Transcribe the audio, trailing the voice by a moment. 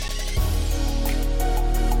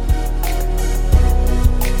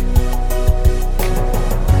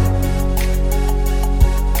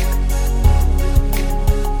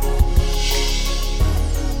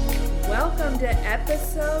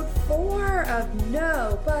of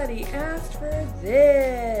Nobody Asked for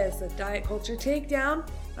This, a diet culture takedown.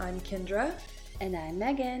 I'm Kendra. And I'm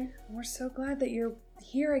Megan. We're so glad that you're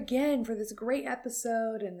here again for this great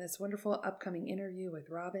episode and this wonderful upcoming interview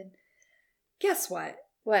with Robin. Guess what?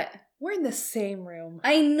 What? We're in the same room.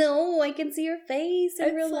 I know. I can see your face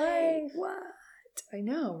in real life. What? I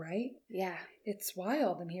know, right? Yeah. It's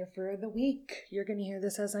wild. I'm here for the week. You're going to hear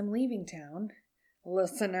this as I'm leaving town,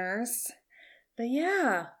 listeners. But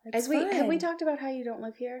yeah, it's fun. Have we talked about how you don't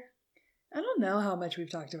live here? I don't know how much we've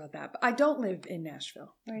talked about that, but I don't live in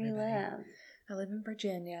Nashville. Where do you live? I live in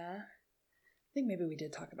Virginia. I think maybe we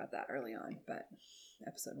did talk about that early on, but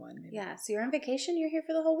episode 1 maybe. Yeah, so you're on vacation? You're here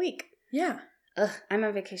for the whole week? Yeah. Ugh, I'm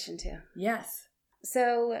on vacation too. Yes.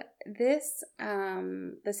 So this,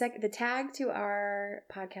 the tag to our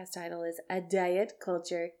podcast title is A Diet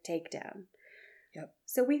Culture Takedown. Yep.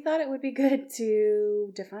 So we thought it would be good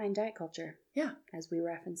to define diet culture. Yeah. As we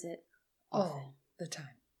reference it often. All the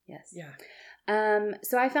time. Yes. Yeah.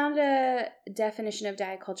 So I found a definition of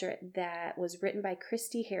diet culture that was written by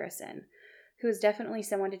Christy Harrison, who is definitely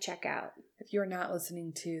someone to check out. If you're not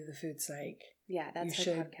listening to the Food Psych, yeah, that's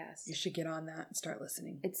her podcast. You should get on that and start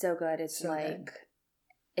listening. It's so good. It's so good.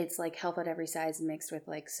 It's like health at every size mixed with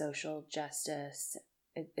like social justice.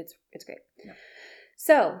 It's great. Yeah.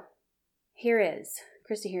 So here is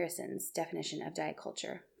Christy Harrison's definition of diet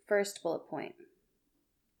culture. First bullet point.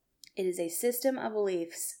 It is a system of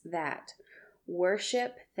beliefs that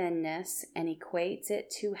worship thinness and equates it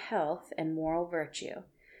to health and moral virtue,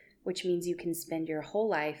 which means you can spend your whole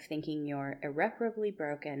life thinking you're irreparably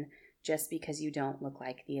broken just because you don't look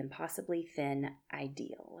like the impossibly thin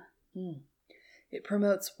ideal. It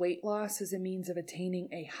promotes weight loss as a means of attaining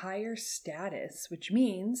a higher status, which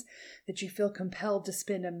means that you feel compelled to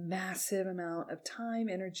spend a massive amount of time,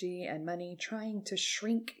 energy, and money trying to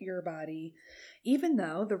shrink your body, even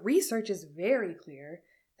though the research is very clear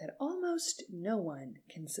that almost no one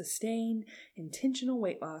can sustain intentional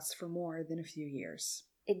weight loss for more than a few years.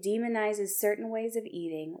 It demonizes certain ways of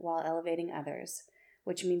eating while elevating others,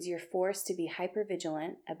 which means you're forced to be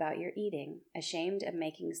hypervigilant about your eating, ashamed of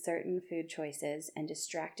making certain food choices, and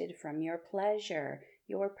distracted from your pleasure,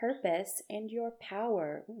 your purpose, and your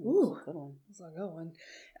power. Ooh, that's a good one. That's a good one.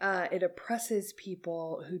 It oppresses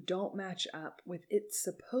people who don't match up with its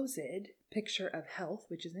supposed picture of health,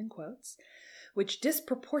 which is in quotes, which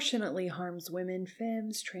disproportionately harms women,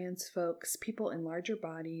 femmes, trans folks, people in larger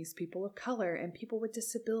bodies, people of color, and people with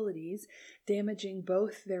disabilities, damaging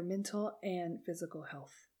both their mental and physical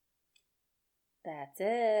health. That's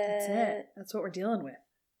it. That's what we're dealing with.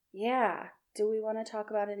 Yeah. Do we want to talk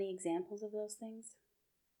about any examples of those things?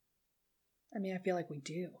 I mean, I feel like we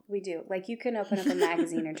do. We do. Like, you can open up a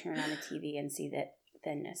magazine or turn on a TV and see that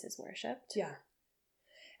thinness is worshipped. Yeah.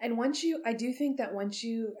 And I do think that once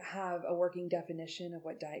you have a working definition of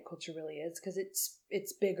what diet culture really is, because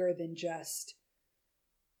it's bigger than just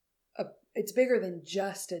a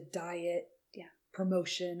diet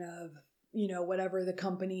promotion of, whatever the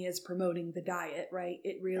company is promoting the diet, right?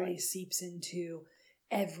 It really seeps into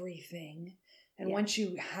everything. And once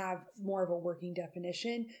you have more of a working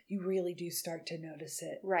definition, you really do start to notice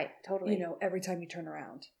it. Right, totally. Every time you turn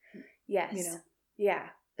around. Yes. Yeah.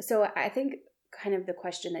 So I think kind of the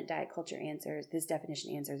question that diet culture answers, this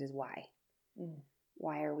definition answers, is why.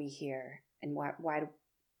 Why are we here? And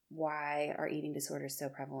why are eating disorders so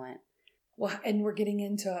prevalent? Well, and we're getting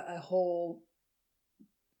into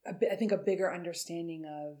I think a bigger understanding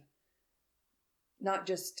of not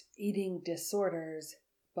just eating disorders,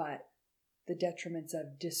 but the detriments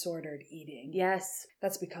of disordered eating. Yes.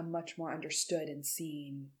 That's become much more understood and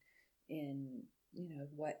seen in,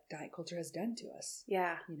 what diet culture has done to us.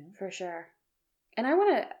 Yeah, for sure. And I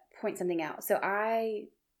want to point something out. So I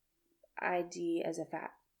ID as a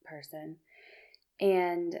fat person,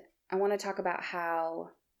 and I want to talk about how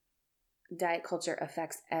diet culture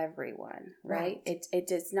affects everyone, right?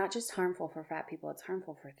 It's not just harmful for fat people, it's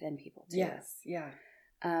harmful for thin people too. Yes, yeah.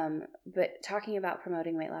 But talking about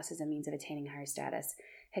promoting weight loss as a means of attaining higher status,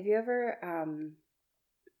 have you ever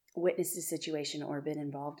witnessed a situation or been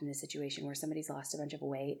involved in a situation where somebody's lost a bunch of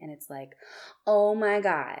weight and it's like, oh my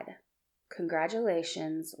God,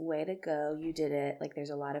 congratulations, way to go, you did it. Like, there's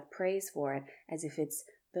a lot of praise for it, as if it's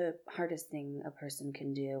the hardest thing a person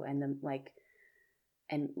can do, and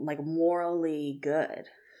morally good.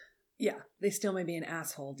 Yeah, they still may be an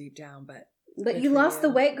asshole deep down, but you lost the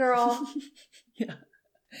weight, girl. Yeah.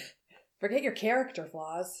 Forget your character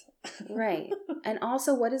flaws. Right. And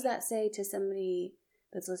also, what does that say to somebody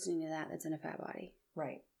that's listening to that's in a fat body?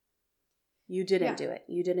 Right. You didn't do it.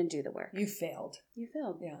 You didn't do the work. You failed. You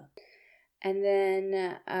failed. Yeah. And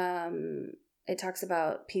then it talks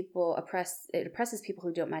about it oppresses people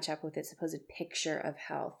who don't match up with its supposed picture of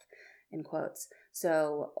health, in quotes.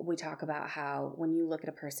 So we talk about how when you look at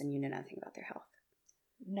a person, you know nothing about their health.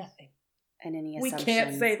 Nothing. And any We assumptions.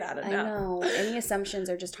 can't say that enough. I know. Any assumptions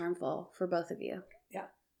are just harmful for both of you. Yeah.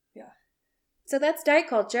 Yeah. So that's diet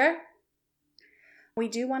culture. We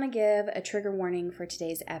do want to give a trigger warning for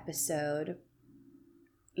today's episode.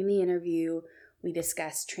 In the interview, we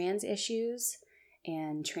discussed trans issues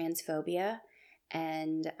and transphobia,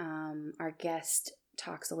 and our guest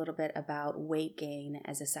talks a little bit about weight gain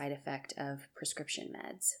as a side effect of prescription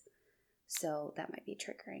meds. So that might be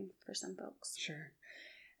triggering for some folks. Sure.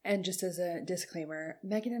 And just as a disclaimer,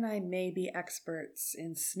 Megan and I may be experts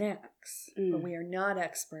in snacks, but we are not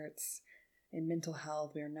experts in mental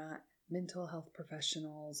health. We are not mental health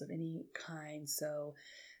professionals of any kind. So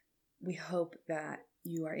we hope that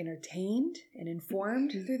you are entertained and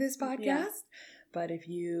informed through this podcast. Yeah. But if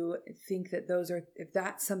you think that if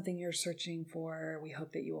that's something you're searching for, we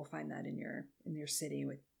hope that you will find that in your city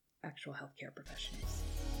with actual healthcare professionals.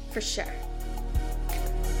 For sure.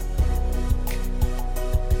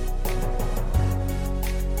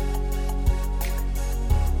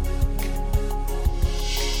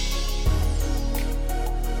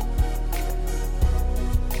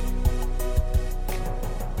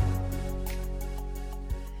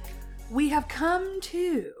 We have come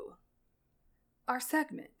to our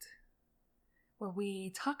segment where we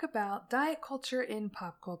talk about diet culture in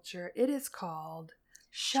pop culture. It is called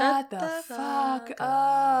Shut the Fuck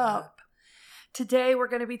Up. Today we're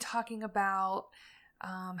going to be talking about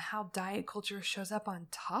how diet culture shows up on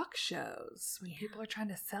talk shows when people are trying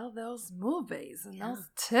to sell those movies and those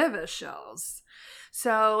TV shows.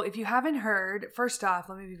 So if you haven't heard, first off,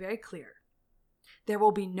 let me be very clear. There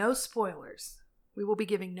will be no spoilers. We will be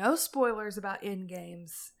giving no spoilers about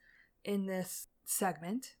Endgames in this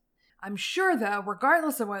segment. I'm sure, though,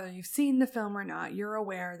 regardless of whether you've seen the film or not, you're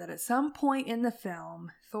aware that at some point in the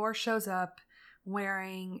film, Thor shows up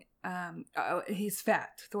wearing, he's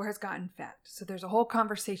fat. Thor has gotten fat. So there's a whole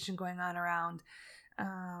conversation going on around,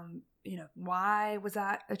 why was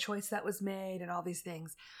that a choice that was made and all these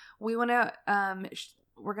things. We're going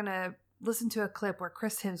to listen to a clip where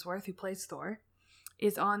Chris Hemsworth, who plays Thor,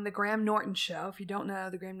 is on the Graham Norton Show. If you don't know,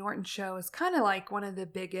 the Graham Norton Show is kind of like one of the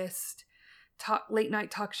biggest late night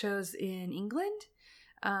talk shows in England.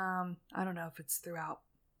 I don't know if it's throughout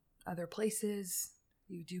other places.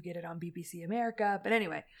 You do get it on BBC America. But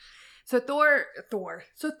anyway, so Thor's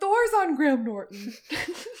on Graham Norton.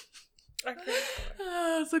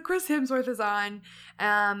 So Chris Hemsworth is on,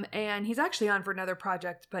 and he's actually on for another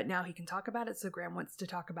project, but now he can talk about it. So Graham wants to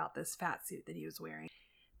talk about this fat suit that he was wearing.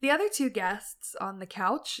 The other two guests on the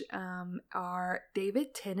couch are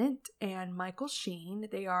David Tennant and Michael Sheen.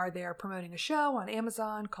 They're promoting a show on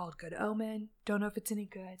Amazon called Good Omen. Don't know if it's any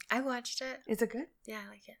good. I watched it. Is it good? Yeah, I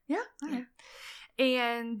like it. Yeah? All right.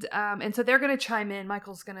 And so they're going to chime in.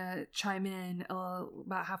 Michael's going to chime in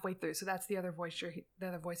about halfway through. So that's the other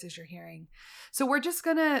voices you're hearing. So we're just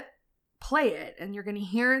going to play it, and you're going to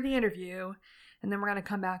hear the interview, and then we're going to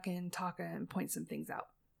come back and talk and point some things out.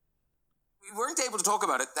 We weren't able to talk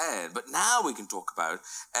about it then, but now we can talk about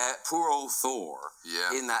poor old Thor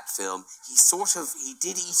in that film. He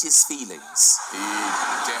did eat his feelings. He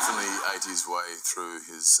definitely ate his way through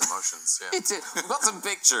his emotions, yeah. He did. We've got some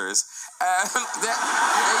pictures. There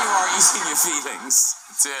you are eating your feelings.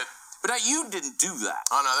 That's it. But now you didn't do that.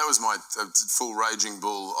 Oh, no, that was my full Raging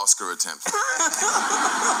Bull Oscar attempt.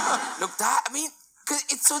 Look,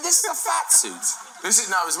 so this is a fat suit. It's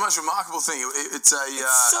a most remarkable thing. It's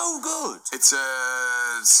so good. It's a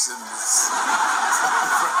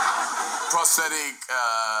prosthetic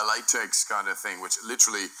latex kind of thing, which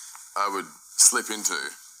literally I would slip into.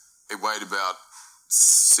 It weighed about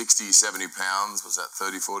 60, 70 pounds. Was that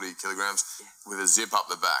 30, 40 kilograms? Yeah. With a zip up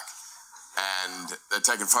the back. And they're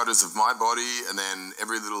taking photos of my body, and then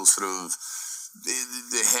every little sort of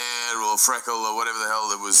the hair or freckle or whatever the hell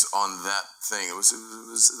that was on that thing.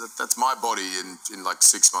 That's my body in like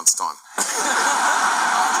 6 months' time.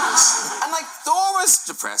 And like Thor was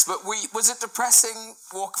depressed, but was it depressing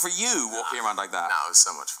for you walking around like that? No, it was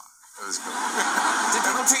so much fun. It was good. Did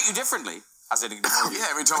people treat you differently? As in,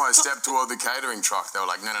 yeah, every time I stepped toward the catering truck, they were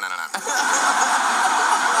like, no. Enough,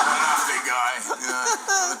 big guy.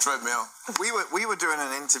 On the treadmill. We were doing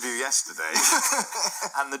an interview yesterday,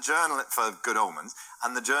 and the journalist for Good Omens,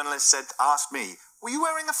 and the journalist asked me, "Were you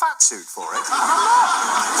wearing a fat suit for it?"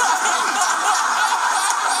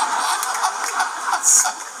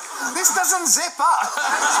 This doesn't zip up.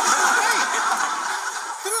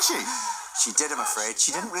 Didn't she? She did, I'm afraid.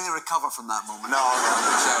 She didn't really recover from that moment. No.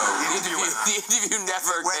 The interview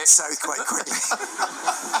never Went south quite quickly.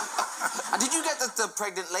 And did you get the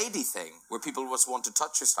pregnant lady thing where people just want to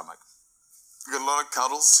touch your stomach? You got a lot of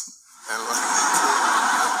cuddles. And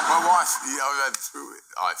my wife,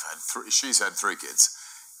 I've had three. She's had 3 kids,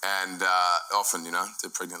 and often, the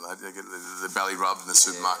pregnant lady, they get the belly rub in the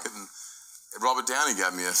supermarket, and Robert Downey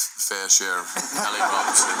gave me a fair share of belly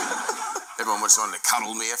rubs. Everyone was wanting to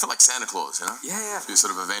cuddle me. I felt like Santa Claus, Yeah. A few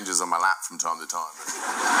sort of Avengers on my lap from time to time.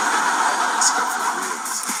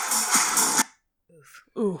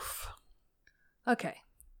 Oof. Okay.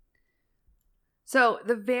 So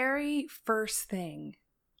the very first thing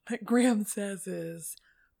that Graham says is,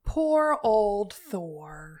 poor old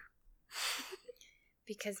Thor.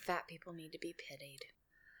 Because fat people need to be pitied.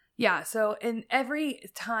 Yeah, so in every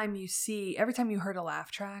time you heard a laugh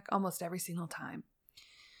track, almost every single time,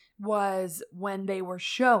 was when they were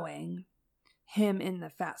showing him in the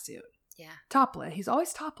fat suit. Yeah. Topless. He's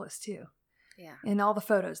always topless too. Yeah. In all the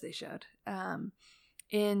photos they showed.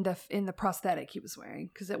 In the prosthetic he was wearing,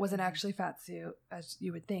 because it wasn't actually a fat suit as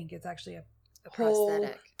you would think. It's actually a whole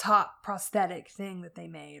prosthetic. top prosthetic thing that they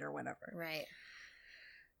made or whatever. Right.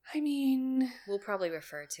 I mean, We'll probably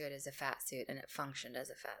refer to it as a fat suit, and it functioned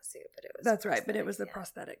as a fat suit, but it was that's right, but it was the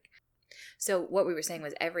prosthetic. So what we were saying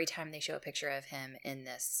was every time they show a picture of him in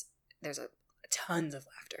this, there's tons of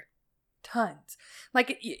laughter. Tons.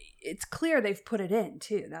 Like, it's clear they've put it in,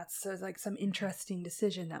 too. That's like some interesting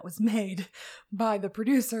decision that was made by the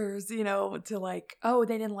producers, to like, oh,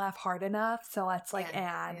 they didn't laugh hard enough, so let's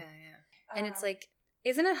add. Yeah. And it's like,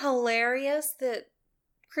 isn't it hilarious that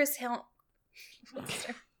Chris Hemsworth.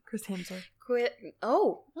 Chris Hemsworth.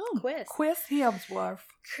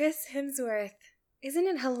 Isn't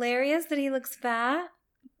it hilarious that he looks fat?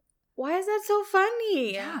 Why is that so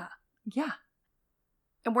funny? Yeah.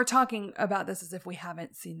 And we're talking about this as if we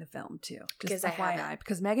haven't seen the film, too. Just FYI,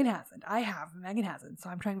 because Megan hasn't. I have, Megan hasn't. So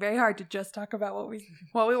I'm trying very hard to just talk about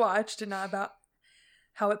what we watched and not about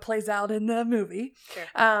how it plays out in the movie.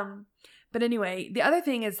 Sure. But anyway, the other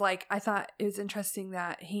thing is, I thought it was interesting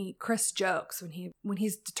that Chris jokes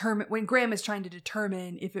when Graham is trying to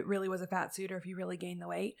determine if it really was a fat suit or if he really gained the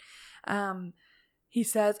weight. He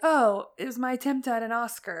says, "Oh, it was my attempt at an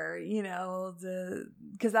Oscar,"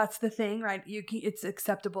 because that's the thing, right? It's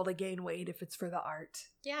acceptable to gain weight if it's for the art.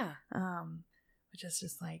 Yeah. Which is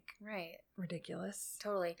just right, ridiculous.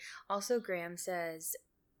 Totally. Also, Graham says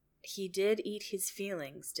he did eat his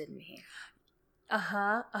feelings, didn't he?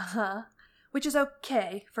 Which is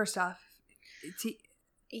okay. First off,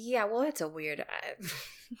 yeah. Well, it's a weird. I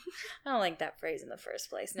don't like that phrase in the first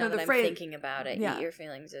place. Now that I'm thinking about it, eat your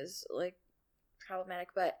feelings is problematic,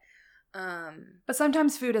 but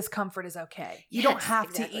sometimes food as comfort is okay. You don't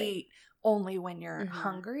have to eat only when you're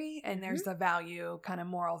hungry, and there's a value, kind of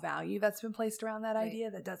moral value that's been placed around that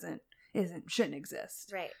idea that shouldn't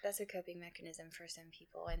exist. Right. That's a coping mechanism for some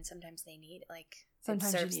people, and sometimes they need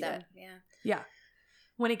sometimes it serves you need them. it. Yeah.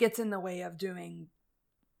 When it gets in the way of doing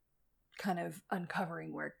kind of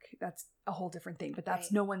uncovering work, that's a whole different thing. But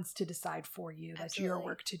that's no one's to decide for you. That's your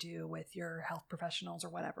work to do with your health professionals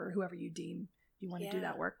or whoever you deem you want to do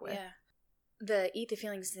that work with. Yeah. The eat the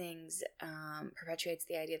feelings things perpetuates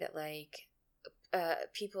the idea that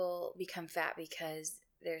people become fat because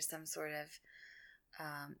there's some sort of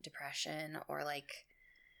depression or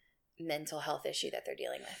mental health issue that they're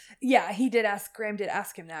dealing with. Yeah, Graham did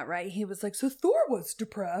ask him that, right? He was like, so Thor was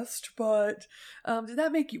depressed, but did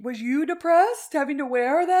that was you depressed having to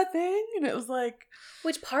wear that thing? And it was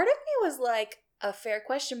which part of me was a fair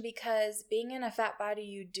question, because being in a fat body,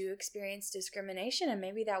 you do experience discrimination, and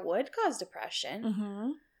maybe that would cause depression. Mm-hmm.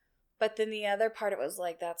 But then the other part, it was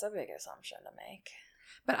that's a big assumption to make.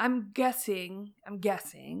 But I'm guessing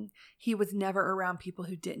he was never around people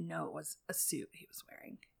who didn't know it was a suit he was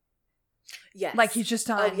wearing. Yes. He's just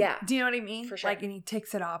on. Oh, yeah. Do you know what I mean? For sure. and he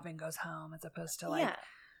takes it off and goes home, as opposed to yeah.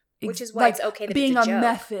 Which is why it's okay that being it's a joke.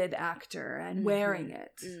 method actor and wearing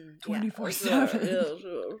it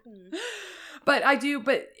 24/7. But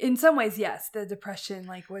in some ways, yes, the depression,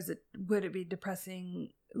 would it be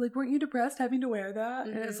depressing? Weren't you depressed having to wear that?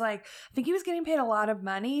 Mm-hmm. And it's I think he was getting paid a lot of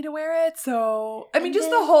money to wear it. So, the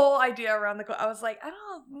whole idea around I was I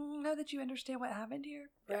don't know that you understand what happened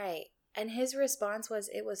here. Right. And his response was,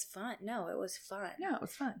 it was fun. No, it was fun. No, it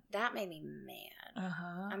was fun. That made me mad.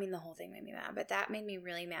 Uh-huh. I mean, the whole thing made me mad, but that made me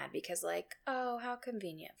really mad because oh, how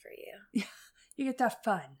convenient for you. Yeah. You get that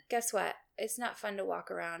fun. Guess what? It's not fun to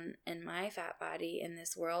walk around in my fat body in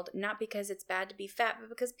this world, not because it's bad to be fat, but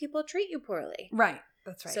because people treat you poorly. Right.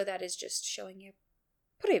 That's right. So that is just showing your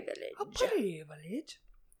privilege. A privilege.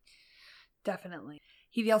 Definitely.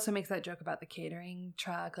 He also makes that joke about the catering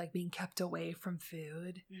truck, like being kept away from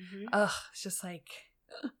food. Mm-hmm. Ugh, it's just like,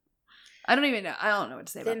 I don't even know. I don't know what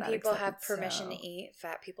to say Then about that. people except have it's permission so to eat.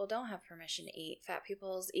 Fat people don't have permission to eat. Fat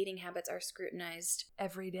people's eating habits are scrutinized.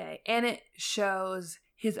 every day. And it shows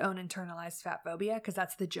his own internalized fat phobia, because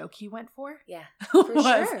that's the joke he went for. Yeah, for was,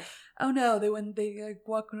 sure. oh no, they like,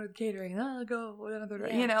 walk with catering. Oh, go another day.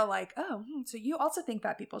 Yeah. You know, like, oh, so you also think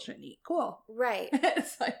fat people shouldn't eat. Cool. Right.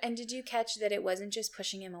 It's like, And did you catch that it wasn't just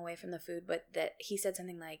pushing him away from the food, but that he said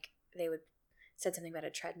something like said something about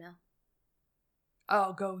a treadmill?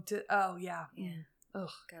 oh, yeah. Yeah. Ugh.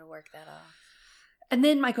 Gotta work that off. And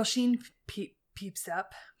then Michael Sheen peeps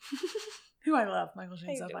up, who I love. Michael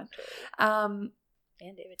Sheen's so fun.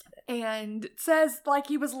 And David Tennant. And says like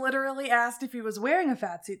he was literally asked if he was wearing a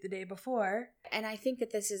fat suit the day before. And I think that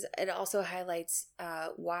it also highlights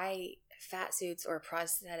why fat suits or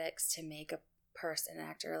prosthetics to make a person, an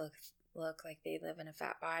actor, look like they live in a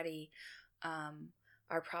fat body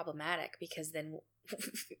are problematic, because then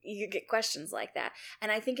you get questions like that.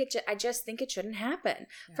 And I just think it shouldn't happen.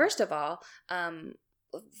 Yeah. First of all,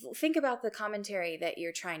 think about the commentary that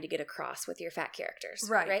you're trying to get across with your fat characters,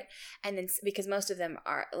 right? And then, because most of them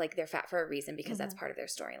are like, they're fat for a reason, because that's part of their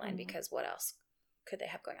storyline, because what else could they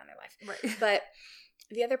have going on in their life? Right. But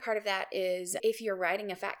the other part of that is, if you're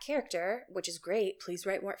writing a fat character, which is great, please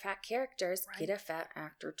write more fat characters. Right. Get a fat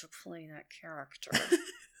actor to play that character.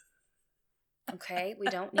 Okay? We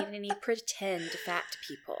don't need any pretend fat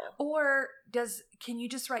people. Or can you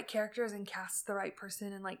just write characters and cast the right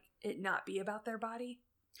person and like it not be about their body?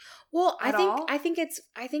 Well, I think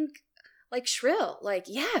like Shrill, like,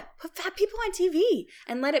 yeah, put fat people on TV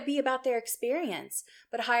and let it be about their experience,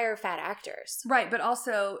 but hire fat actors. Right, but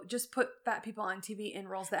also just put fat people on TV in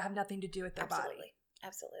roles that have nothing to do with their body.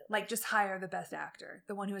 Absolutely. Like, just hire the best actor,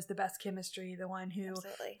 the one who has the best chemistry, the one who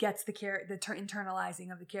gets the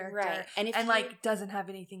internalizing of the character, right? And like doesn't have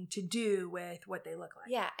anything to do with what they look like.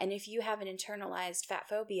 Yeah, and if you have an internalized fat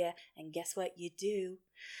phobia, and guess what you do,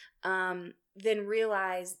 then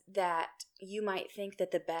realize that you might think that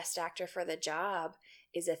the best actor for the job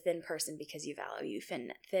is a thin person because you value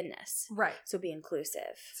thinness. Right. So be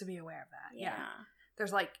inclusive. So be aware of that. Yeah.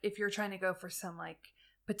 There's like, if you're trying to go for some like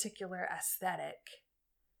particular aesthetic,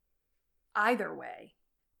 either way,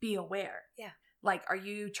 be aware. Yeah. Like, are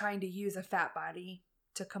you trying to use a fat body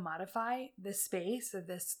to commodify this space of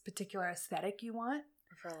this particular aesthetic you want?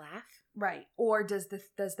 Or for a laugh? Right. Or does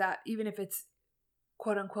that, even if it's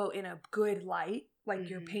quote unquote in a good light, like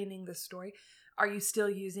you're painting the story, are you still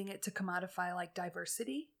using it to commodify like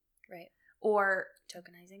diversity? Right. Or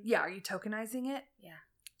tokenizing? Yeah. Are you tokenizing it? Yeah.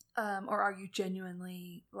 Or are you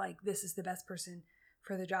genuinely like, this is the best person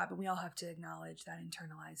for the job? And we all have to acknowledge that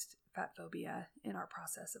internalized fat phobia in our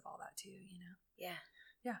process of all that too, you know? Yeah.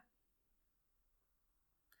 Yeah.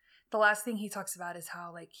 The last thing he talks about is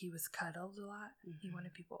how like he was cuddled a lot. He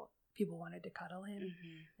wanted people wanted to cuddle him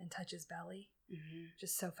and touch his belly.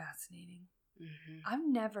 Just so fascinating. I've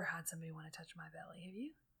never had somebody want to touch my belly. Have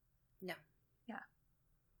you? No. Yeah.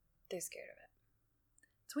 They're scared of it.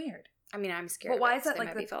 It's weird. I mean, I'm scared. But why is so that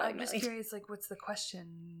like? I'm just lead. curious. Like, what's the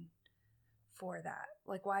question for that?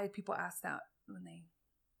 Like, why do people ask that when they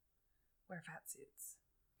wear fat suits?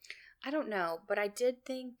 I don't know, but I did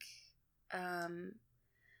think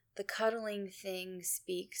the cuddling thing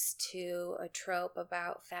speaks to a trope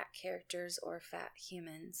about fat characters or fat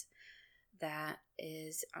humans that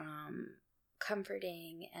is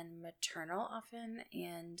comforting and maternal often,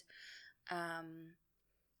 and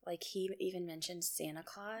like he even mentioned Santa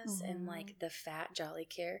Claus, and like the fat jolly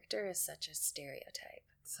character is such a stereotype.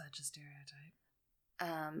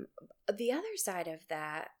 The other side of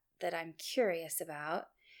that I'm curious about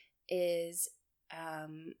is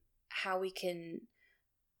how we can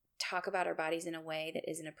talk about our bodies in a way that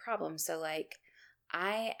isn't a problem. So like,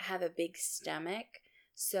 I have a big stomach,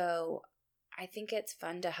 so I think it's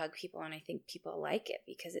fun to hug people, and I think people like it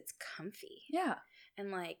because it's comfy. Yeah.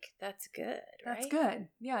 And like, that's good, right? That's good.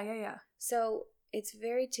 Yeah. So it's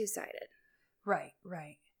very two-sided. Right.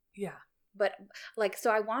 Yeah. But like,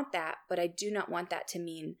 so I want that, but I do not want that to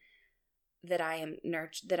mean that I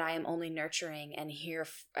am only nurturing and here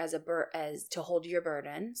as to hold your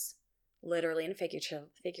burdens, literally and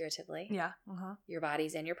figuratively. Yeah. Your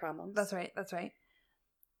bodies and your problems. That's right.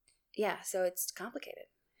 Yeah. So it's complicated.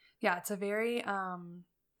 Yeah. It's a very,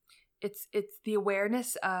 it's the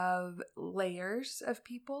awareness of layers of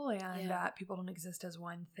people, and that people don't exist as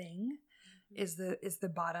one thing is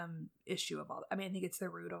the bottom issue of all. I mean, I think it's the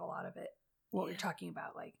root of a lot of it. What we're talking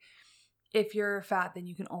about, like, if you're fat, then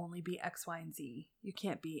you can only be X, Y, and Z. You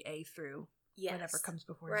can't be A through whatever comes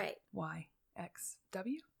before Y, X,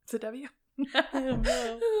 W. It's a W. ABCD,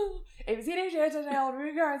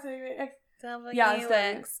 W, Yeah, it's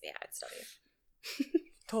X. Yeah, it's W.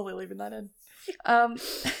 totally leaving that in.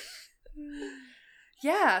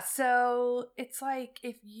 Yeah, so it's like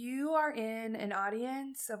if you are in an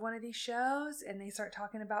audience of one of these shows and they start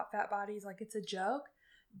talking about fat bodies like it's a joke,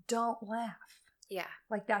 don't laugh. Yeah.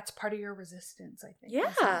 Like that's part of your resistance, I think. Yeah.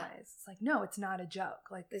 In some ways. It's like, no, it's not a joke.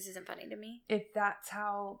 Like This isn't funny to me. if that's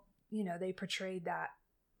how, they portrayed that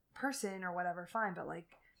person or whatever, fine. But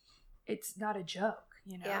like, it's not a joke,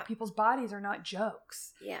 Yeah. People's bodies are not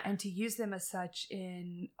jokes. Yeah. And to use them as such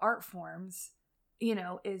in art forms,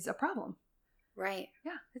 is a problem. Right.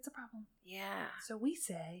 Yeah, it's a problem. Yeah. So we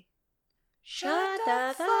say, Shut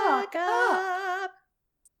the fuck up.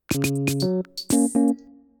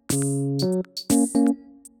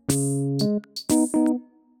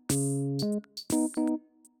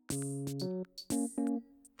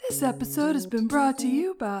 This episode has been brought to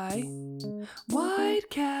you by Wide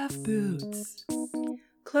Calf Boots.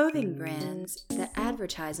 Clothing brands that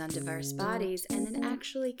advertise on diverse bodies and then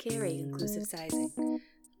actually carry inclusive sizing. I'm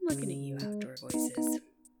looking at you, Outdoor Voices.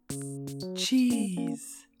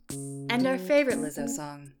 Cheese. And our favorite Lizzo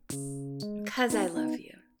song, 'Cause I Love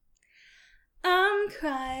You. I'm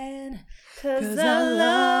crying 'cause I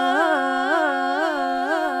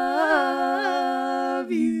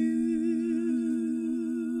love you.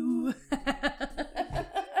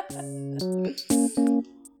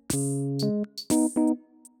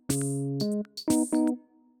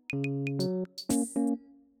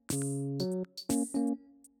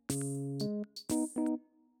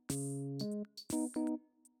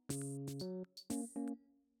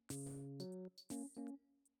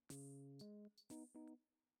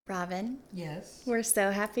 Robin, Yes. we're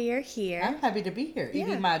so happy you're here. I'm happy to be here, Yeah.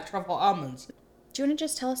 eating my truffle almonds. Do you want to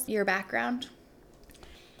just tell us your background?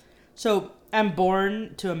 So, I'm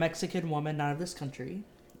born to a Mexican woman, not of this country,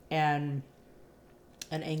 and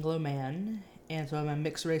an Anglo man, and so I'm a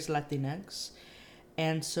mixed race Latinx.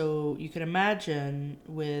 And so you can imagine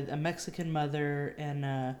with a Mexican mother and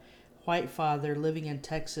a white father living in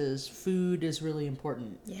Texas, food is really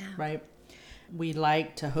important. Yeah. Right? We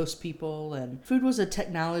like to host people, and food was a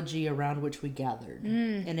technology around which we gathered,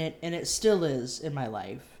 and it still is in my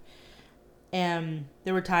life. And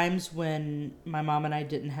there were times when my mom and I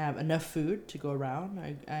didn't have enough food to go around.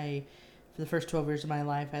 I for the first 12 years of my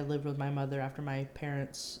life, I lived with my mother after my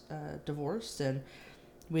parents divorced, and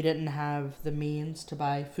we didn't have the means to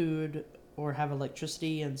buy food or have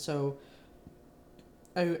electricity. And so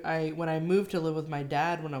I when I moved to live with my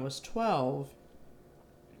dad when I was 12,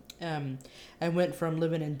 I went from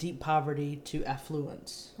living in deep poverty to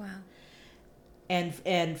affluence. Wow.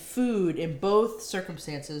 And food in both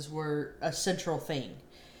circumstances were a central thing.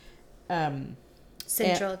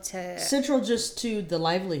 Central just to the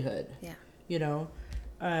livelihood. Yeah.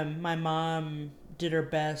 My mom did her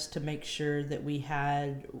best to make sure that we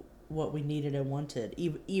had what we needed and wanted,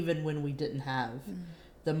 even when we didn't have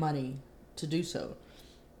the money to do so.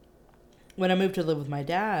 When I moved to live with my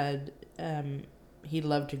dad, he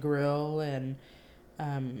loved to grill and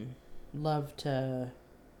loved to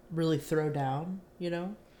really throw down,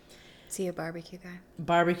 Is he a barbecue guy?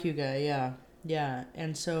 Barbecue guy, yeah. Yeah,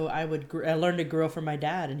 and so I learned to grill from my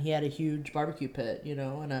dad, and he had a huge barbecue pit,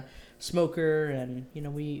 and a smoker, and,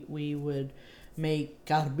 we would make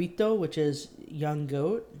cabrito, which is young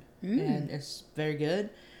goat, and it's very good.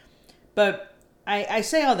 But I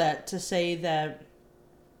say all that to say that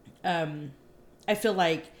I feel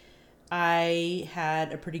like I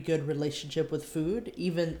had a pretty good relationship with food,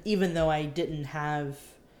 even though I didn't have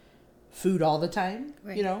food all the time,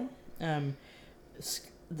 Right.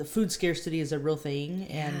 The food scarcity is a real thing,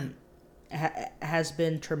 and has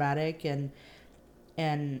been traumatic, and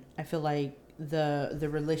I feel like the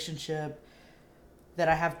relationship that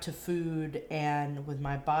I have to food and with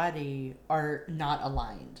my body are not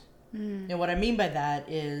aligned. And what I mean by that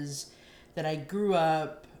is that I grew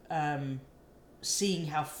up seeing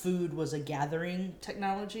how food was a gathering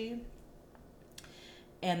technology,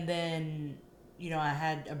 and then I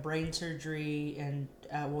had a brain surgery and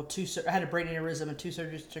I had a brain aneurysm and 2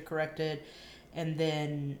 surgeries to correct it, and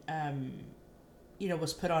then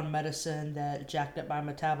was put on medicine that jacked up my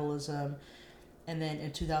metabolism, and then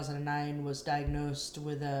in 2009 was diagnosed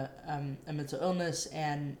with a mental illness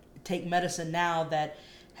and take medicine now that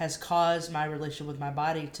has caused my relationship with my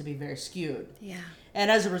body to be very skewed. Yeah. And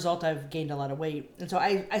as a result, I've gained a lot of weight. And so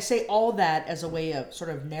I say all that as a way of sort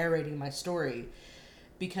of narrating my story,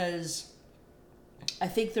 because I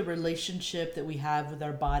think the relationship that we have with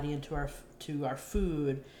our body and to our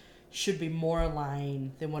food should be more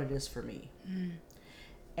aligned than what it is for me.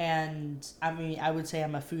 And I mean, I would say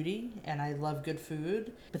I'm a foodie and I love good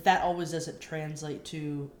food, but that always doesn't translate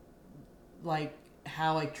to like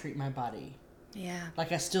how I treat my body. Yeah.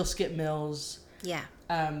 Like I still skip meals. Yeah.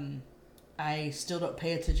 I still don't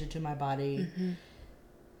pay attention to my body.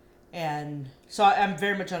 And so I'm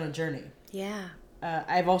very much on a journey. Yeah.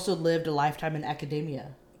 I've also lived a lifetime in academia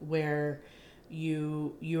where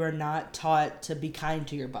you are not taught to be kind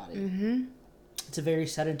to your body. It's a very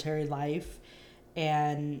sedentary life,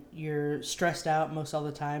 and you're stressed out most all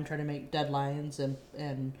the time trying to make deadlines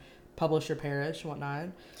and publish or perish and whatnot.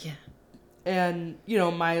 Yeah. And, you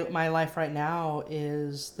know, my life right now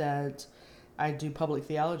is that I do public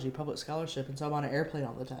theology, public scholarship, and so I'm on an airplane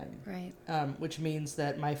all the time. Right. Which means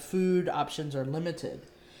that my food options are limited,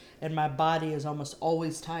 and my body is almost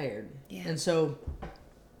always tired. Yeah. And so,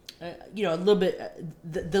 you know, a little bit,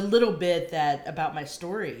 the little bit that about my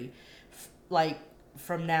story, like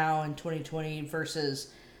from now in 2020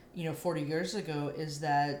 versus, you know, 40 years ago, is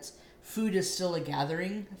that food is still a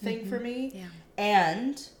gathering thing for me. Yeah.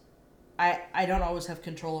 And I don't always have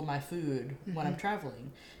control of my food when I'm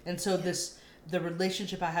traveling. And so the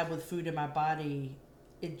relationship I have with food in my body,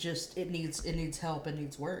 it needs help, it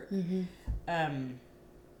needs work.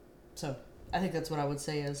 So I think that's what I would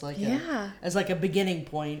say as like a beginning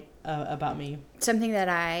point about me. Something that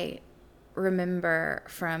I remember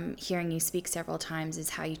from hearing you speak several times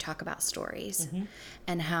is how you talk about stories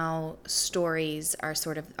and how stories are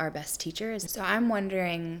sort of our best teachers. So I'm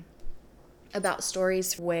wondering about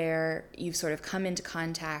stories where you've sort of come into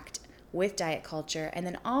contact with diet culture, and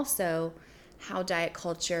then also how diet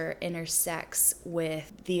culture intersects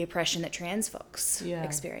with the oppression that trans folks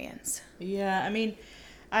experience. Yeah, I mean,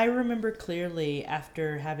 I remember clearly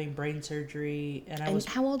after having brain surgery, and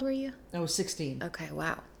how old were you? I was 16. Okay,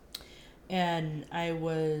 wow. And I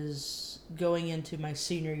was going into my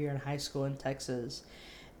senior year in high school in Texas.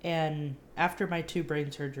 And after my 2 brain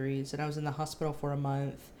surgeries, and I was in the hospital for a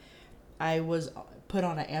month, I was put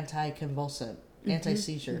on an anti-convulsant,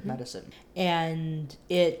 anti-seizure medicine. And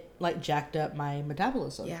it like jacked up my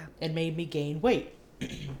metabolism and made me gain weight.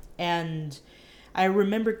 And I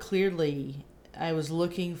remember clearly I was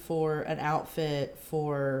looking for an outfit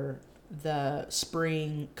for the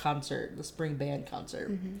spring concert, the spring band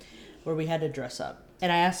concert, where we had to dress up.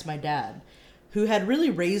 And I asked my dad, who had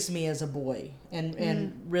really raised me as a boy,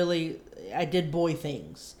 and really, I did boy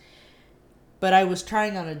things. But I was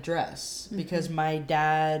trying on a dress because my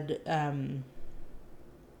dad, I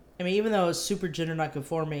mean, even though I was super gender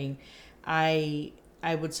nonconforming, I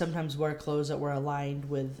would sometimes wear clothes that were aligned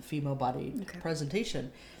with female body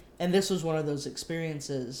presentation. And this was one of those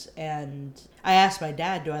experiences. And I asked my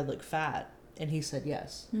dad, do I look fat? And he said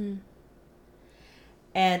yes.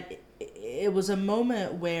 And it was a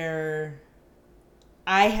moment where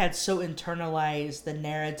I had so internalized the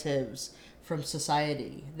narratives from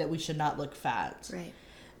society that we should not look fat. Right.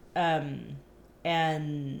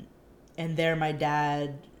 And there my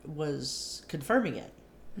dad was confirming it.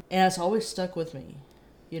 And it's always stuck with me.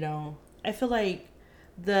 You know, I feel like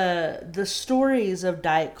the stories of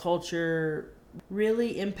diet culture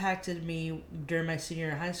really impacted me during my senior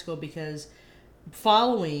year in high school, because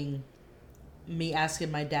following me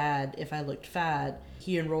asking my dad if I looked fat,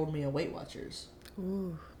 he enrolled me in Weight Watchers.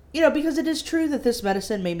 Ooh. You know, because it is true that this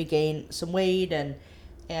medicine made me gain some weight, and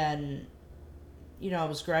you know, I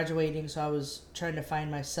was graduating, so I was trying to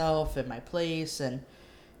find myself and my place, and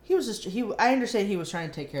I understand he was trying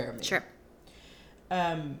to take care of me. Sure.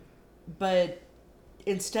 But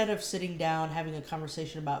instead of sitting down having a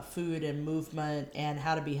conversation about food and movement and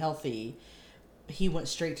how to be healthy, he went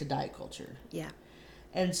straight to diet culture. Yeah.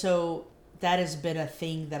 And so that has been a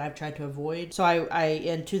thing that I've tried to avoid. So I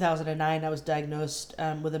in 2009, I was diagnosed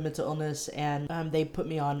with a mental illness, and they put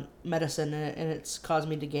me on medicine, and it's caused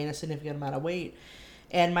me to gain a significant amount of weight.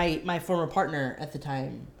 And my former partner at the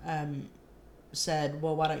time said,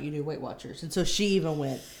 well, why don't you do Weight Watchers? And so she even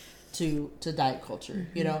went to diet culture,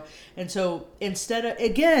 you know? And so instead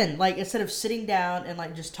of sitting down and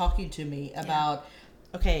like just talking to me about,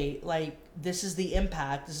 okay, like this is the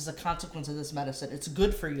impact, this is a consequence of this medicine, it's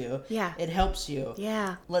good for you, it helps you,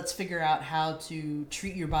 let's figure out how to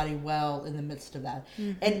treat your body well in the midst of that.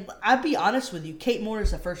 And I'll be honest with you, Kate Moore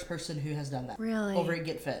is the first person who has done that. Really? Over at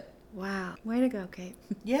Get Fit. Wow. Way to go, Kate.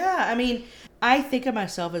 Yeah, I mean, I think of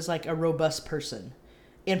myself as like a robust person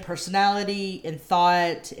in personality, in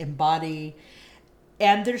thought, in body.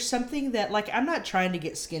 And there's something that, like, I'm not trying to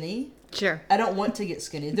get skinny. Sure. I don't want to get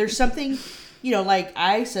skinny. There's something, you know, like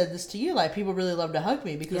I said this to you, like people really love to hug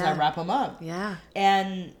me because I wrap them up. Yeah.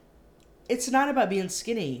 And it's not about being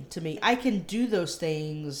skinny to me. I can do those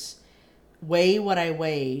things, weigh what I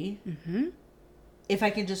weigh, if I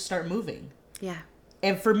can just start moving. Yeah.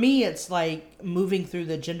 And for me, it's like moving through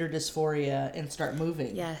the gender dysphoria and start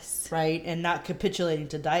moving. Yes. Right? And not capitulating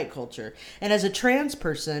to diet culture. And as a trans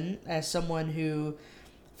person, as someone who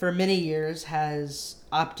for many years has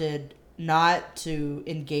opted not to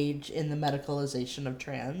engage in the medicalization of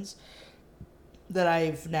trans, that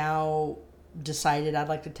I've now decided I'd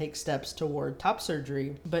like to take steps toward top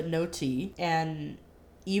surgery, but no T. And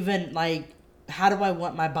even like, how do I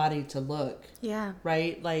want my body to look? Yeah.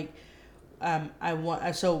 Right? Like,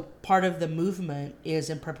 so part of the movement is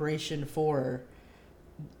in preparation for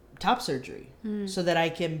top surgery so that I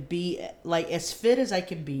can be like as fit as I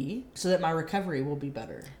can be so that my recovery will be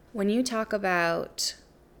better. When you talk about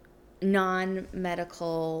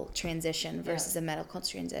non-medical transition versus a medical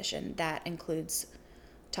transition, that includes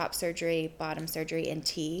top surgery, bottom surgery, and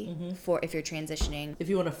T for if you're transitioning. If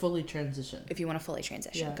you want to fully transition. If you want to fully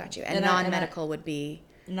transition, Yeah. got you. And non-medical would be?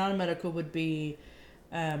 Non-medical would be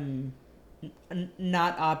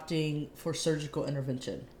not opting for surgical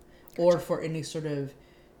intervention or for any sort of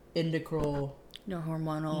endocrine. No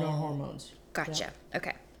hormonal. No hormones. Gotcha. Yeah.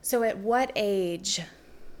 Okay. So at what age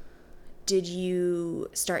did you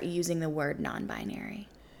start using the word non-binary?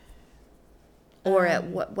 Or at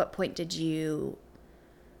what point did you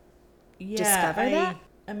discover that?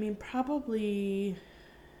 I mean, probably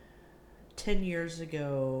 10 years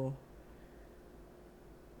ago.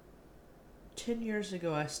 10 years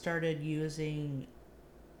ago, I started using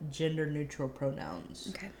gender-neutral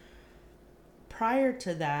pronouns. Okay. Prior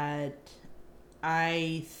to that,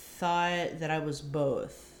 I thought that I was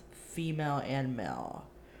both female and male.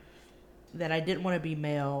 That I didn't want to be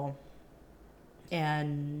male,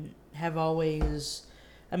 and have always,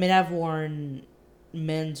 I mean, I've worn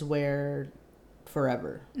men's wear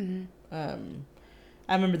forever. I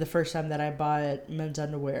remember the first time that I bought men's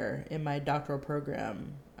underwear in my doctoral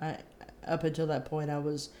program. Up until that point, I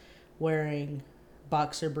was wearing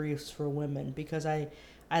boxer briefs for women because I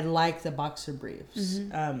like the boxer briefs.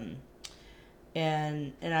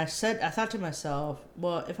 And I thought to myself,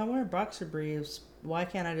 well, if I'm wearing boxer briefs, why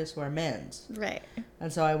can't I just wear men's? Right.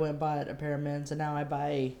 And so I went and bought a pair of men's, and now I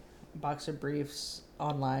buy boxer briefs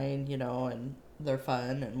online, you know, and they're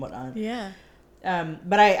fun and whatnot. Yeah.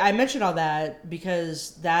 But I mentioned all that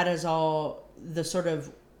because that is all the sort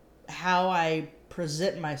of how I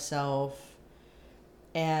present myself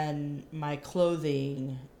and my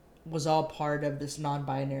clothing was all part of this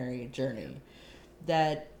non-binary journey.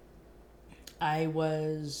 That I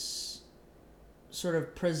was sort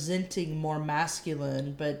of presenting more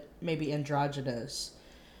masculine, but maybe androgynous,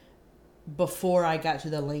 before I got to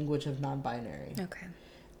the language of non-binary. Okay.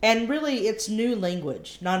 And really, it's new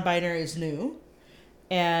language. Non-binary is new.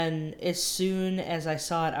 And as soon as I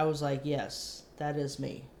saw it, I was like, yes, that is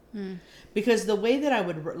me. Because the way that I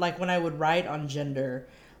would, like when I would write on gender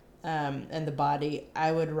and the body,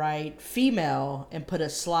 I would write female and put a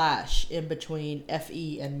slash in between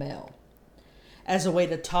FE and male as a way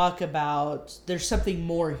to talk about there's something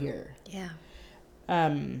more here. Yeah.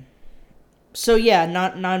 So yeah,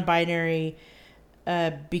 non-binary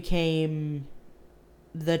became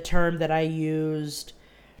the term that I used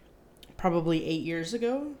probably 8 years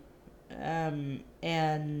ago, and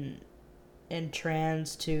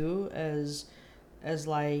trans too as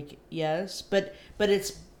like yes, but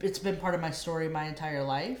it's been part of my story my entire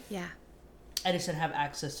life. Yeah. I just didn't have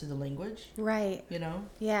access to the language. Right. You know?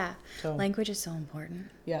 Yeah. So, language is so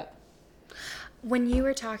important. Yeah. When you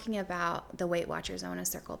were talking about the Weight Watchers, I want to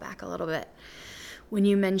circle back a little bit. When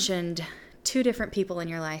you mentioned 2 different people in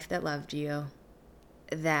your life that loved you,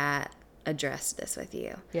 that addressed this with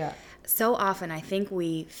you. Yeah. So often I think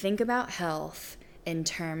we think about health in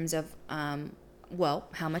terms of,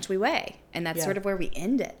 how much we weigh. And that's sort of where we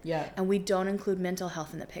end it. Yeah. And we don't include mental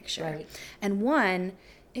health in the picture. Right. And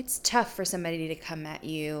it's tough for somebody to come at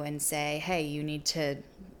you and say, hey, you need to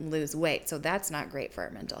lose weight. So that's not great for our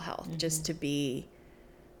mental health, just to be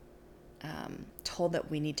told that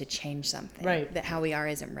we need to change something. Right. That how we are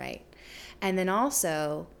isn't right. And then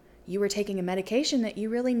also, you were taking a medication that you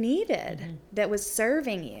really needed, that was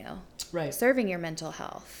serving you. Right. Serving your mental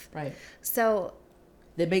health. Right. So...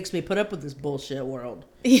 that makes me put up with this bullshit world.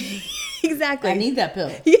 Exactly. I need that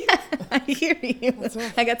pill. Yeah, I hear you.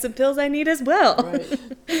 I got some pills I need as well. Right.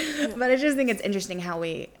 But I just think it's interesting how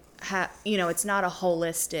we have, it's not a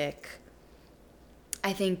holistic,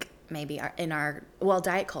 I think maybe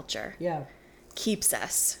diet culture. Yeah. Keeps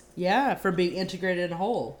us. Yeah, from being integrated and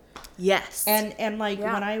whole. Yes. And like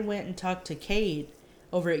when I went and talked to Kate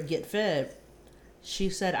over at Get Fit, she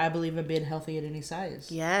said, I believe in being healthy at any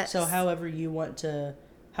size. Yes. So however you want to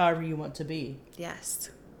be.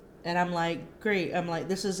 Yes. And I'm like, great. I'm like,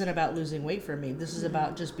 this isn't about losing weight for me. This is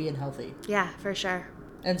about just being healthy. Yeah, for sure.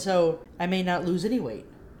 And so I may not lose any weight.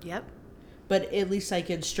 Yep. But at least I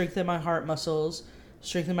can strengthen my heart muscles,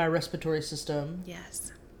 strengthen my respiratory system.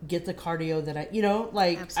 Yes. Get the cardio that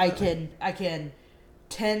Absolutely. I can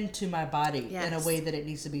tend to my body Yes. in a way that it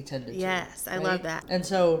needs to be tended to. Yes, I love that. And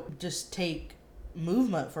so just take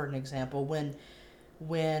movement for an example.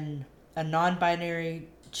 When a non-binary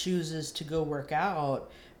chooses to go work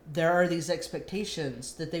out, there are these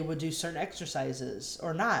expectations that they would do certain exercises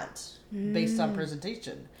or not based on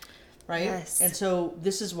presentation, right? Yes. And so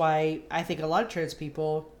this is why I think a lot of trans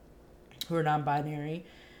people who are non-binary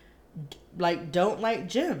don't like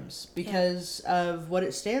gyms because of what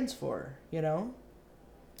it stands for,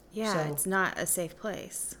 Yeah, So- it's not a safe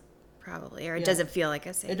place, probably, or it Yeah. doesn't feel like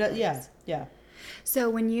a safe It does, place. yeah. So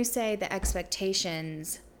when you say the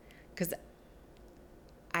expectations, because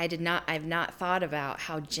I've not thought about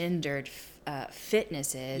how gendered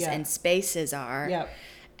fitness is Yeah. and spaces are, Yeah.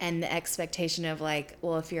 and the expectation of like,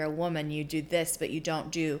 well, if you're a woman, you do this, but you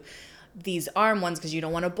don't do these arm ones because you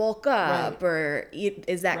don't want to bulk up, Right. or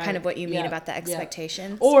is that kind of what you mean Yeah, about the yeah.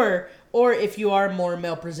 expectations? Or if you are more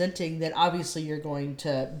male presenting, then obviously you're going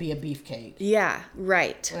to be a beefcake. Yeah,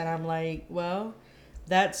 right. And I'm like, well,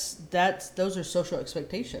 those are social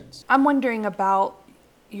expectations. I'm wondering about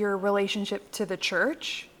your relationship to the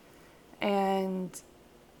church and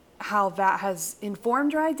how that has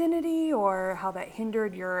informed your identity or how that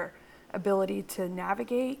hindered your ability to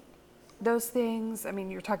navigate those things. I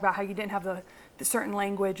mean, you're talking about how you didn't have the certain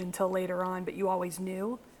language until later on, but you always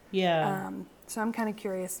knew. Yeah. So I'm kind of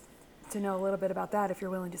curious to know a little bit about that if you're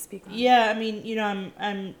willing to speak on it. Yeah, I mean,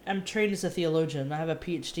 I'm trained as a theologian. I have a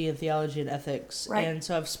PhD in theology and ethics, Right. and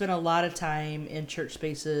so I've spent a lot of time in church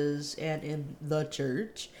spaces and in the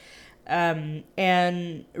church,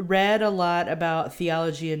 and read a lot about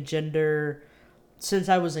theology and gender since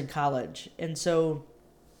I was in college. And so,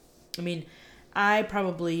 I mean, I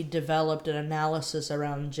probably developed an analysis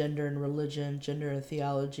around gender and religion, gender and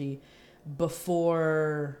theology,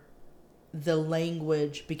 before the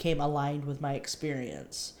language became aligned with my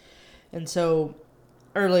experience. And so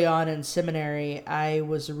early on in seminary, I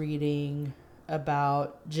was reading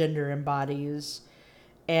about gender and bodies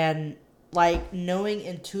and like knowing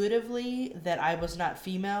intuitively that I was not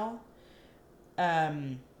female,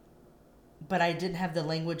 but I didn't have the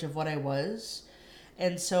language of what I was.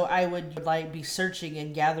 And so I would like be searching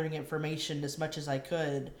and gathering information as much as I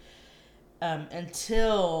could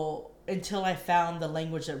until I found the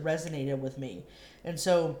language that resonated with me. And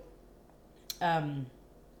so, I mean,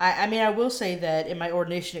 I will say that in my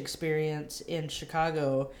ordination experience in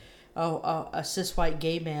Chicago, a cis white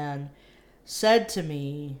gay man said to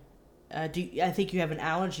me, I think you have an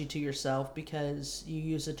allergy to yourself because you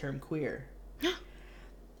use the term queer.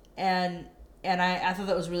 And I thought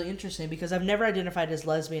that was really interesting because I've never identified as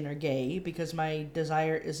lesbian or gay because my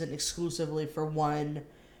desire isn't exclusively for one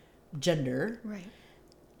gender. Right.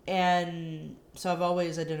 And so I've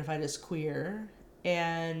always identified as queer,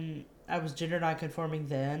 and I was gender nonconforming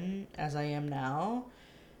then, as I am now.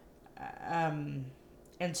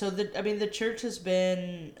 And so the church has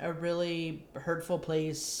been a really hurtful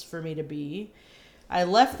place for me to be. I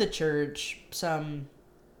left the church some,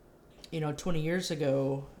 20 years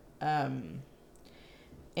ago,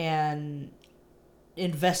 and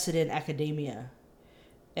invested in academia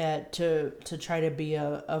to try to be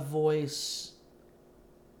a voice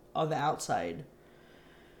on the outside.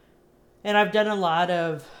 And I've done a lot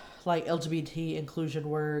of like LGBT inclusion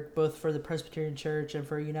work, both for the Presbyterian Church and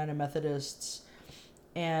for United Methodists.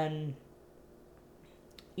 And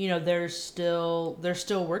there's still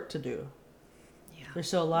work to do. Yeah. There's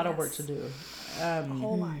still a lot of work to do. A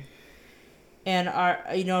whole lot. And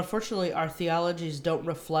unfortunately our theologies don't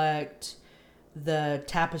reflect the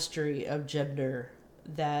tapestry of gender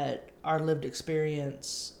that our lived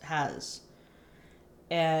experience has.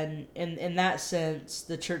 And in that sense,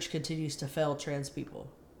 the church continues to fail trans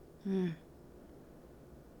people.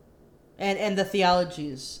 And the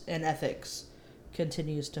theologies and ethics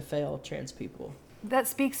continues to fail trans people. That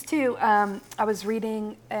speaks to, I was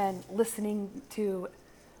reading and listening to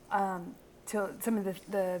some of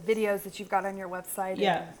the videos that you've got on your website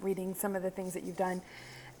Yeah. and reading some of the things that you've done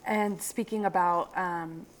and speaking about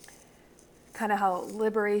kind of how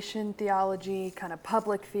liberation theology, kind of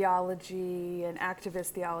public theology and activist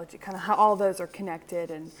theology, kind of how all those are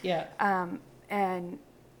connected. And and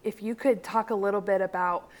if you could talk a little bit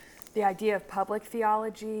about the idea of public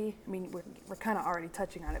theology. I mean, we're kind of already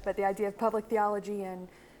touching on it, but the idea of public theology and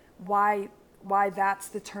why that's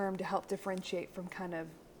the term to help differentiate from kind of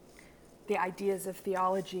the ideas of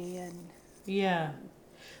theology and Yeah.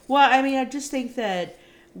 Well, I mean, I just think that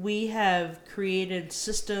we have created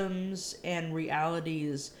systems and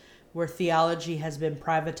realities where theology has been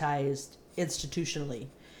privatized institutionally,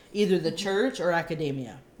 either the church or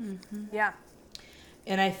academia. Yeah.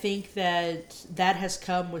 And I think that that has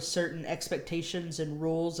come with certain expectations and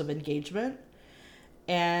rules of engagement.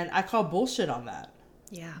 And I call bullshit on that.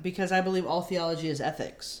 Yeah. Because I believe all theology is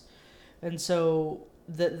ethics. And so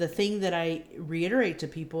the thing that I reiterate to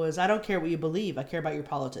people is I don't care what you believe. I care about your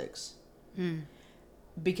politics.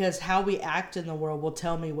 Because how we act in the world will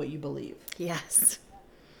tell me what you believe. Yes.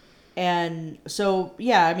 And so,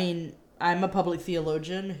 yeah, I mean, I'm a public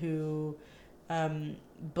theologian who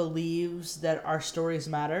believes that our stories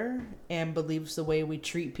matter and believes the way we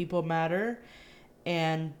treat people matter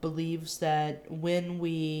and believes that when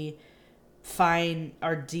we find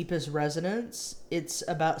our deepest resonance, it's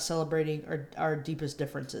about celebrating our deepest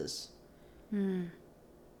differences. And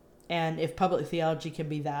if public theology can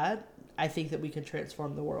be that, I think that we can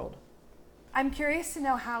transform the world. I'm curious to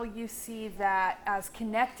know how you see that as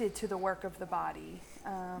connected to the work of the body.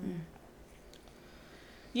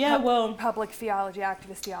 Yeah, well... Public theology,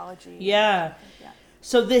 activist theology. Yeah.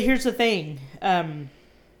 So here's the thing.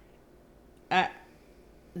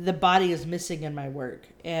 The body is missing in my work.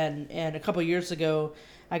 And a couple years ago,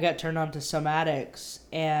 I got turned on to somatics.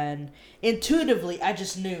 And intuitively, I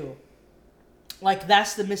just knew. Like,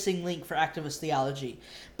 that's the missing link for activist theology.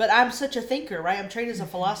 But I'm such a thinker, right? I'm trained as a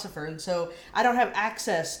philosopher. And so I don't have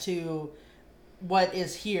access to what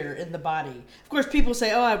is here in the body. Of course, people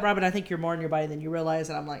say, oh, Robin, I think you're more in your body than you realize.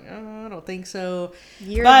 And I'm like, oh, I don't think so.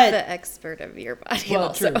 You're the expert of your body. Well,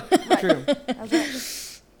 also. True.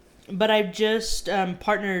 But I've just thought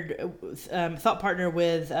partner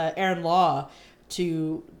with Aaron Law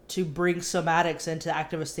to bring somatics into the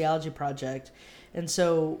Activist Theology Project. And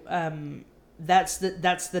so that's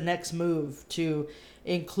the next move, to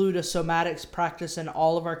include a somatics practice in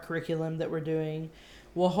all of our curriculum that we're doing.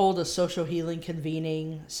 We'll hold a social healing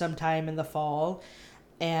convening sometime in the fall,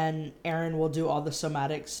 and Aaron will do all the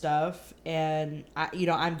somatic stuff. And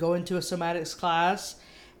I'm going to a somatics class,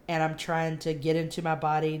 and I'm trying to get into my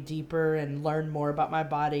body deeper and learn more about my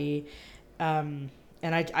body. And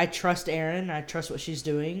I trust Erin. I trust what she's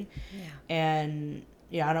doing. Yeah. And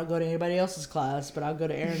I don't go to anybody else's class, but I'll go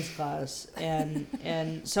to Erin's class.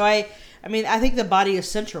 And so I think the body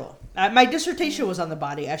is central. My dissertation was on the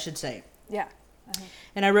body, I should say. Yeah.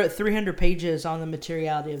 And I wrote 300 pages on the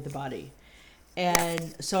materiality of the body.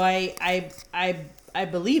 And so I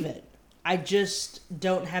believe it. I just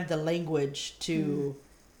don't have the language to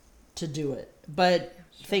do it. But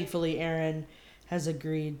thankfully, Erin has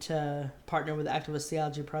agreed to partner with the Activist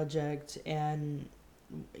Theology Project. And,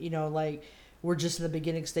 we're just in the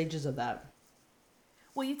beginning stages of that.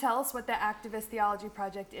 Will you tell us what the Activist Theology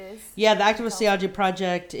Project is? Yeah, the Activist Theology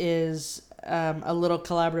Project is a little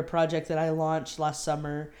collaborative project that I launched last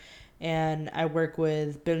summer. And I work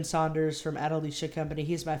with Ben Saunders from Adelicia Company.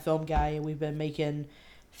 He's my film guy, and we've been making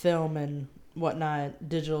film and whatnot,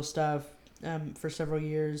 digital stuff, for several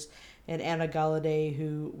years. And Anna Galladay,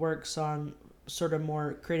 who works on sort of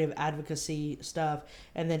more creative advocacy stuff.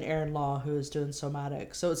 And then Aaron Law, who is doing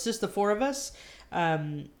somatics. So it's just the four of us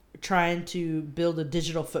trying to build a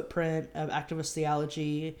digital footprint of activist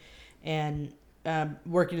theology and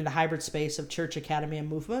working in the hybrid space of church, academy, and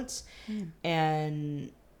movements.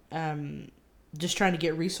 And just trying to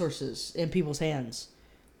get resources in people's hands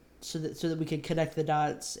so that we can connect the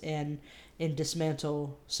dots and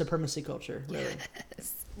dismantle supremacy culture. Really.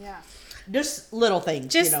 Yes. Yeah. Just little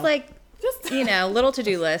things. Little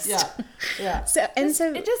to-do list. Yeah. So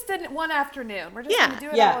it just didn't one afternoon. We're just going to do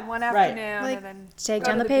it all in one right. afternoon. Like, and then take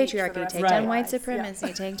go down to the beach for patriarchy, rest take of our down white lives.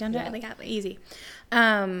 supremacy, take down easy.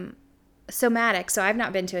 Somatics. So I've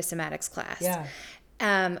not been to a somatics class. Yeah.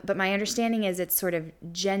 But my understanding is it's sort of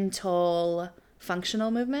gentle,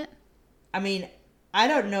 functional movement. I mean, I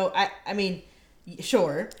don't know. I mean,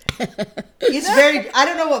 sure. It's very. I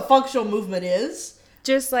don't know what functional movement is.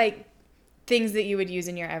 Just like things that you would use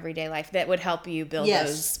in your everyday life that would help you build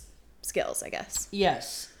those skills, I guess.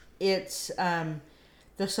 Yes. It's the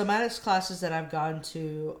somatics classes that I've gone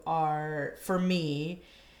to are, for me,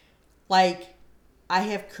 like, I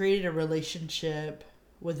have created a relationship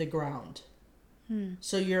with the ground.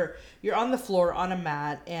 So you're on the floor on a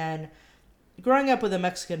mat, and growing up with a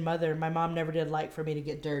Mexican mother, my mom never did like for me to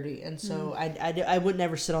get dirty, and so I would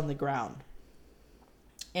never sit on the ground.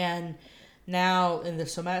 And now in the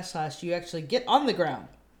somatics class, you actually get on the ground.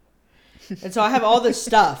 And so I have all this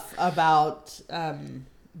stuff about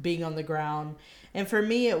being on the ground. And for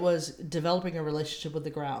me, it was developing a relationship with the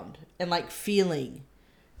ground and like feeling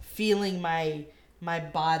my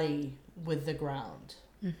body with the ground.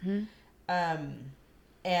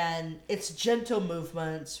 And it's gentle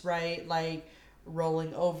movements, right? Like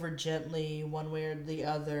rolling over gently one way or the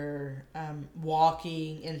other,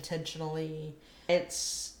 walking intentionally. I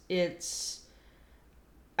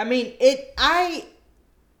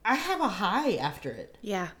have a high after it.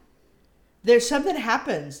 Yeah. There's something that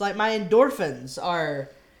happens. Like my endorphins are,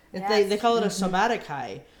 they call it a somatic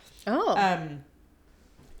high. Oh.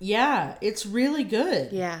 Yeah, it's really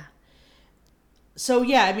good. Yeah. So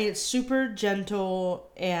yeah, I mean, it's super gentle,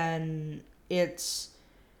 and it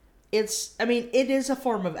is a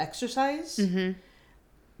form of exercise,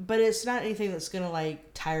 but it's not anything that's gonna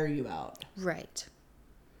like tire you out. Right.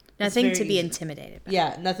 Nothing to be intimidated by.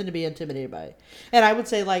 Yeah, nothing to be intimidated by. And I would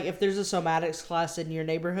say, like, if there's a somatics class in your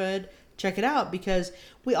neighborhood, check it out, because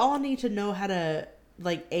we all need to know how to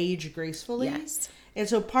like age gracefully. Yes. And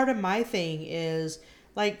so part of my thing is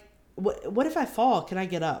like, what if I fall? Can I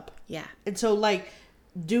get up? Yeah. And so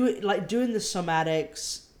doing the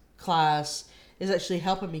somatics class is actually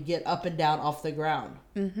helping me get up and down off the ground.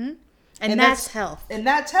 Mm-hmm. And that's health. And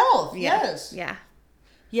that's health. Yeah. Yes. Yeah.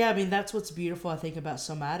 Yeah, I mean, that's what's beautiful, I think, about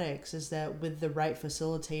somatics, is that with the right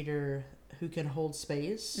facilitator who can hold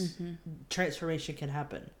space, transformation can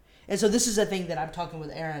happen. And so this is a thing that I'm talking with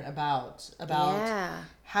Erin about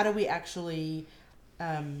how do we actually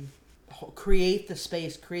create the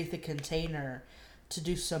space, create the container to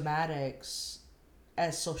do somatics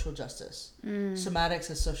as social justice, somatics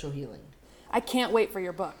as social healing. I can't wait for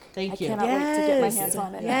your book. Thank you. I cannot wait to get my hands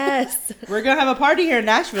on it. Yes. We're going to have a party here in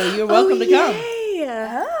Nashville. You're welcome to come.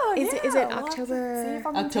 Oh, Is it we'll October? see if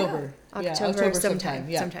I'm in town. October sometime.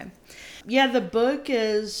 Yeah. Yeah, the book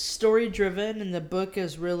is story driven, and the book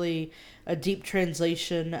is really a deep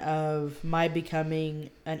translation of my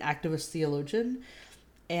becoming an activist theologian.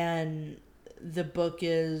 And the book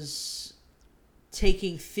is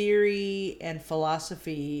taking theory and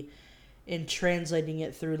philosophy and translating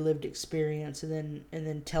it through lived experience, and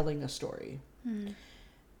then telling a story.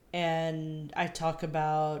 And I talk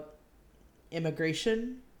about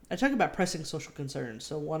immigration. I talk about pressing social concerns.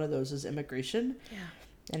 So one of those is immigration. Yeah.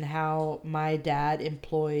 And how my dad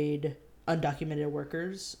employed undocumented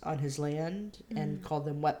workers on his land and called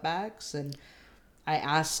them wetbacks. And I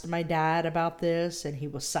asked my dad about this, and he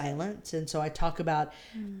was silent. And so I talk about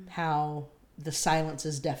how the silence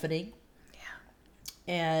is deafening.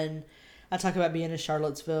 Yeah. And I talk about being in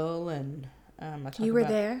Charlottesville, and You were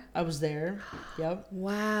there? I was there. Yep.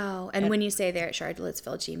 Wow. And when you say there at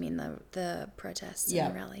Charlottesville, do you mean the protests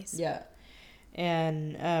and the rallies? Yeah.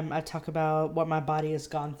 And I talk about what my body has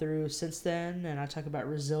gone through since then, and I talk about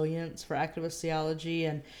resilience for activist theology,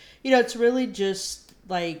 and it's really just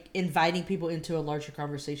like inviting people into a larger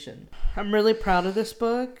conversation. I'm really proud of this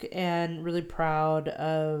book, and really proud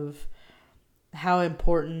of how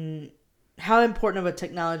important of a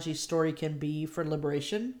technology story can be for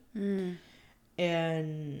liberation.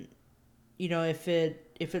 And if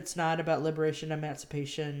it's not about liberation,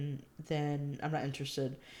 emancipation, then I'm not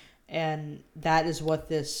interested. And that is what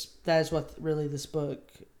really this book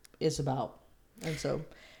is about. And so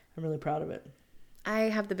I'm really proud of it. I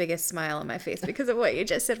have the biggest smile on my face because of what you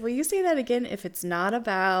just said. Will you say that again? If it's not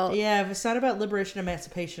about if it's not about liberation,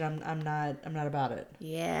 emancipation, I'm not about it.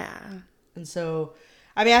 Yeah. And so,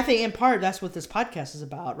 I mean, I think in part that's what this podcast is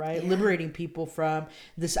about, right? Yeah. Liberating people from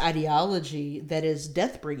this ideology that is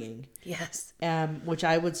death bringing. Yes. Which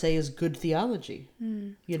I would say is good theology.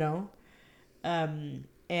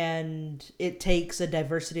 And it takes a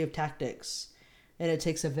diversity of tactics, and it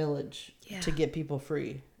takes a village to get people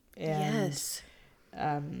free. And, yes.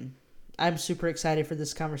 I'm super excited for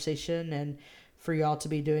this conversation and for y'all to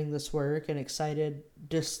be doing this work, and excited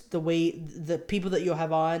just the way the people that you'll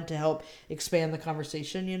have on to help expand the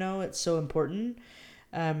conversation. It's so important.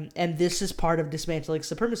 And this is part of dismantling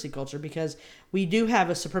supremacy culture, because we do have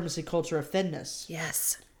a supremacy culture of thinness.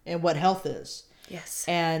 Yes. And what health is. Yes.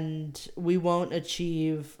 And we won't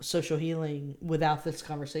achieve social healing without this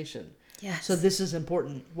conversation. Yes. So this is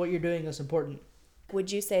important. What you're doing is important.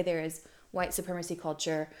 Would you say there is white supremacy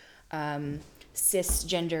culture,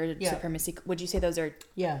 cisgender supremacy? Would you say those are...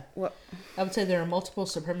 Yeah. What? I would say there are multiple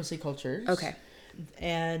supremacy cultures. Okay.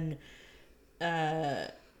 And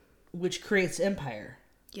which creates empire.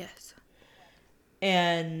 Yes.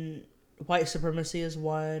 And white supremacy is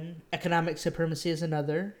one. Economic supremacy is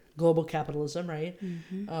another. Global capitalism, right?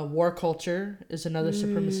 War culture is another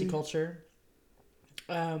supremacy culture.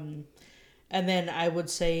 And then I would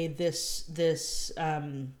say this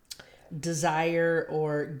desire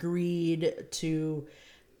or greed to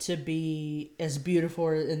be as beautiful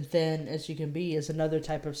and thin as you can be is another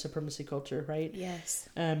type of supremacy culture, right? Yes.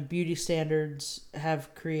 Beauty standards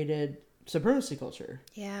have created supremacy culture.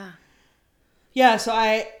 Yeah. Yeah, so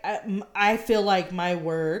I feel like my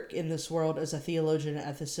work in this world as a theologian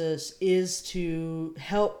and ethicist is to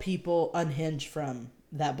help people unhinge from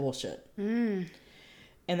that bullshit. And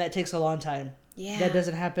that takes a long time. Yeah. That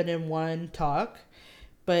doesn't happen in one talk.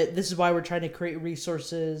 But this is why we're trying to create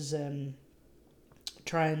resources and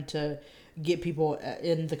trying to get people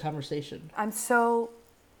in the conversation. I'm so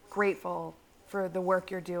grateful for the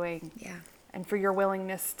work you're doing. Yeah. And for your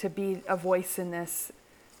willingness to be a voice in this,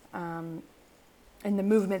 in the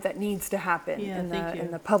movement that needs to happen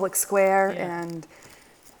in the public square. Yeah. And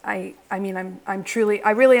I mean, I'm truly,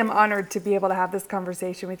 I really am honored to be able to have this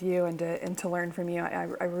conversation with you and to learn from you.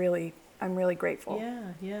 I'm really grateful.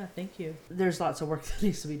 Yeah, thank you. There's lots of work that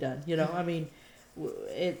needs to be done, you know? I mean,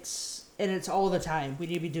 it's all the time. We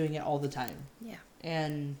need to be doing it all the time. Yeah.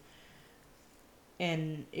 And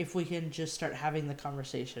if we can just start having the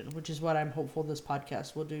conversation, which is what I'm hopeful this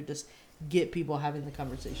podcast will do, just get people having the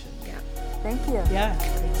conversation. Yeah. Thank you. Yeah,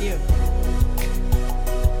 thank you.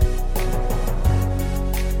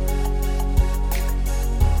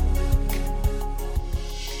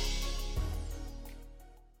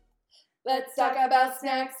 Let's talk about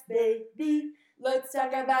snacks, baby. Let's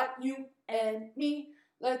talk about you and me.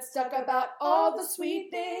 Let's talk about all the sweet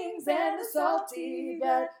things and the salty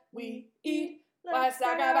that we eat. Let's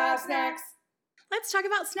talk about snacks. Let's talk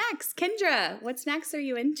about snacks. Kendra, what snacks are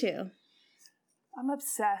you into? I'm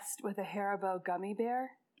obsessed with a Haribo gummy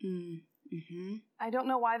bear. Mm-hmm. I don't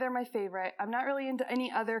know why they're my favorite. I'm not really into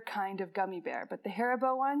any other kind of gummy bear, but the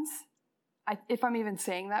Haribo ones, if I'm even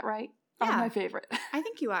saying that right, are my favorite. I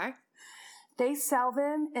think you are. They sell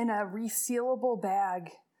them in a resealable bag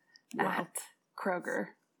at Kroger.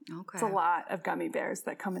 Okay. It's a lot of gummy bears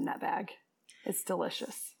that come in that bag. It's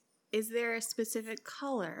delicious. Is there a specific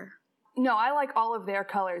color? No, I like all of their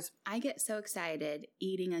colors. I get so excited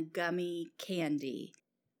eating a gummy candy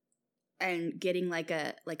and getting like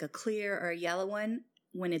a clear or a yellow one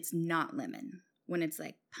when it's not lemon. When it's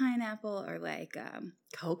like pineapple or like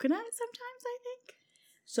coconut sometimes, I think.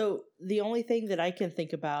 So the only thing that I can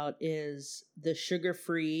think about is the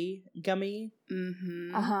sugar-free gummy.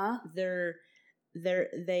 Mm-hmm. Uh-huh.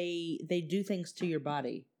 They do things to your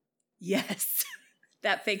body. Yes.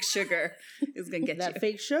 That fake sugar is going to get that you.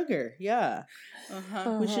 fake sugar, yeah.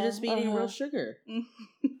 We should just be eating real sugar.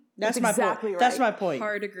 That's my exactly point. right. That's my point.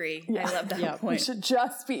 Hard agree. Yeah. I love that Yeah. We point. should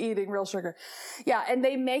just be eating real sugar. Yeah, and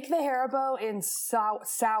they make the Haribo in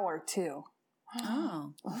sour too.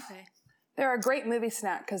 Oh, okay. They're a great movie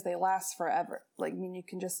snack because they last forever. Like, I mean, you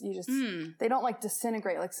just they don't like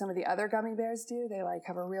disintegrate like some of the other gummy bears do. They like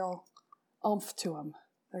have a real oomph to them.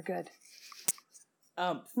 They're good.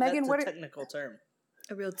 Megan, that's what a technical term?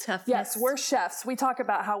 A real toughness. Yes, we're chefs. We talk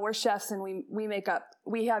about how we're chefs and we make up.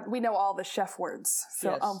 We know all the chef words.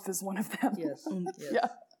 So Yes. oomph is one of them. Yes. Yes. Yeah.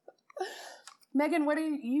 Megan, what are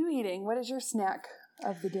you eating? What is your snack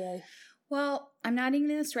of the day? Well, I'm not eating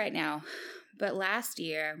this right now, but last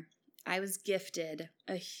year I was gifted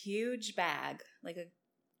a huge bag, like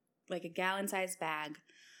a gallon-sized bag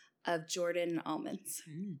of Jordan almonds.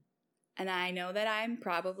 And I know that I'm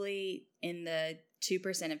probably in the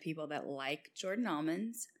 2% of people that like Jordan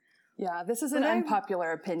almonds. Yeah, this is an But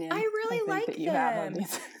unpopular opinion. I really think, like that you have on them.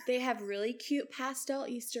 these. They have really cute pastel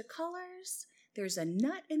Easter colors. There's a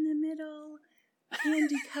nut in the middle,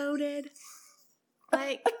 candy coated,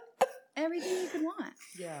 like everything you could want.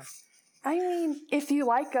 Yeah. I mean, if you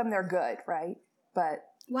like them, they're good, right? But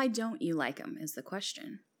Why don't you like them is the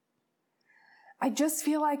question. I just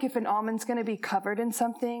feel like if an almond's going to be covered in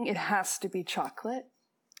something, it has to be chocolate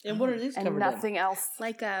And what are these and covered nothing else.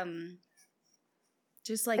 Like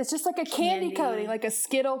just like It's just like a candy coating, like a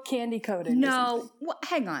Skittle candy coating. no.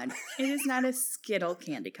 Hang on, it is not a Skittle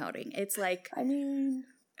candy coating. It's like I mean,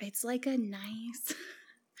 it's like a nice,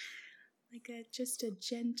 like a just a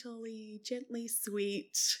gently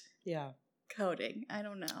sweet Yeah. coating. I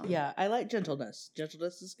don't know. Yeah, I like gentleness.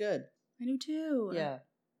 Gentleness is good. I do too. Yeah.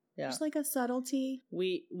 Yeah. There's like a subtlety.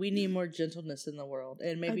 We need more gentleness in the world,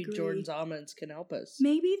 and maybe Agree. Jordan's almonds can help us.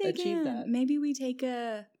 Maybe they achieve can. that. Maybe we take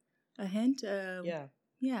a hint of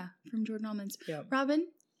Yeah. from Jordan almonds. Yeah. Robin,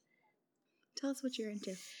 tell us what you're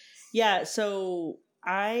into. Yeah, so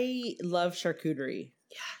I love charcuterie.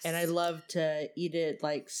 Yes. And I love to eat it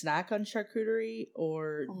like snack on charcuterie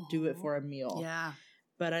or do it for a meal. Yeah.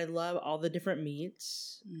 But I love all the different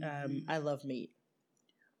meats. Mhm. I love meat.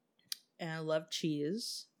 And I love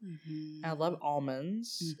cheese. Mm-hmm. I love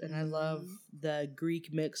almonds. And I love the Greek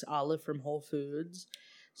mix olive from Whole Foods.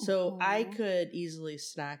 So I could easily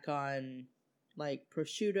snack on like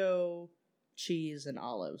prosciutto, cheese, and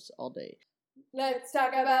olives all day. let's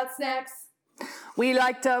talk about snacks. We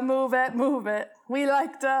like to move it, move it. We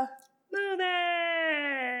like to Move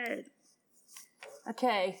it!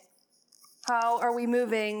 Okay. How are we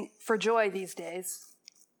moving for joy these days,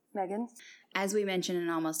 Megan? As we mention in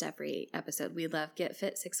almost every episode, we love Get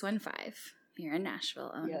Fit 615 here in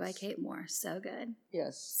Nashville, owned by Kate Moore. So good.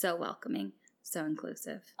 Yes. So welcoming. So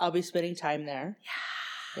inclusive. I'll be spending time there.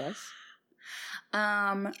 Yeah.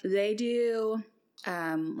 Yes. They do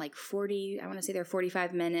like 40, I want to say they're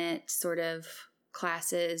 45-minute sort of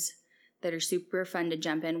classes that are super fun to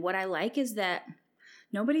jump in. What I like is that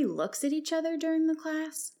nobody looks at each other during the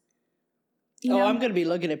class. You know? I'm going to be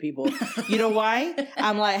looking at people. You know why?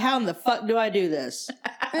 I'm like, how in the fuck do I do this?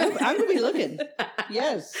 I'm going to be looking.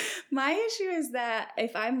 Yes. My issue is that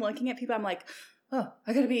if I'm looking at people, I'm like, oh,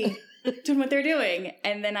 I got to be doing what they're doing.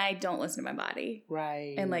 And then I don't listen to my body.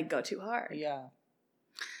 Right. And like go too hard. Yeah.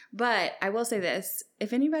 But I will say this,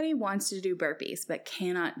 if anybody wants to do burpees but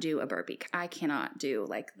cannot do a burpee, I cannot do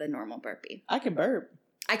like the normal burpee. I can burp,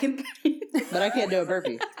 I can, but I can't do a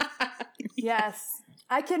burpee. Yes.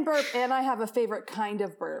 I can burp, and I have a favorite kind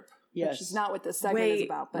of burp. Yes. Which is not what this segment is Wait,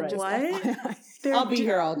 about. But right. just what? FYI. I'll be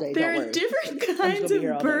here all day. There Don't are worry. different gonna kinds be of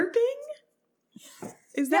here all day. burping?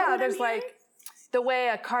 Is that Yeah, what there's I'm hearing? like the way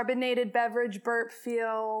a carbonated beverage burp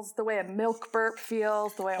feels, the way a milk burp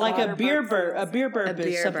feels, the way a Like water a beer burp. feels. A beer burp A is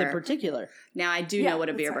beer something burp. particular. Now I do Yeah, know what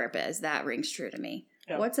a that's beer right. burp is. That rings true to me.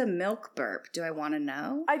 Yeah. What's a milk burp? Do I want to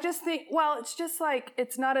know? I just think, well, it's just like,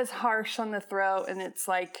 it's not as harsh on the throat, and it's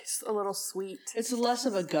like a little sweet. It's less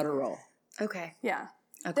of a guttural. Okay. Yeah.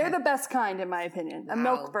 Okay. They're the best kind, in my opinion. A Wow.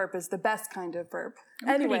 milk burp is the best kind of burp.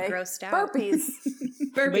 I'm pretty Anyway, grossed out. burpees.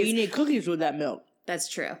 Burpees. But you need cookies with that milk. That's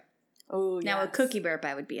true. Oh, Now a yes. cookie burp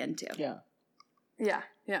I would be into. Yeah. Yeah,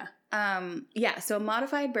 yeah. Yeah, so a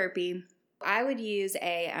modified burpee. I would use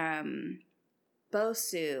a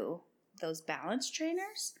Bosu, those balance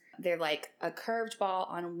trainers. They're like a curved ball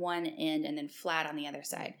on one end and then flat on the other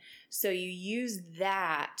side. So you use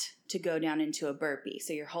that to go down into a burpee.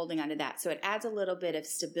 So you're holding onto that. So it adds a little bit of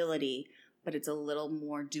stability, but it's a little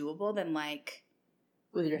more doable than like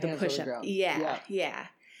With your the hands on push the up. ground. Yeah.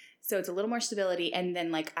 So it's a little more stability. And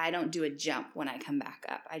then like I don't do a jump when I come back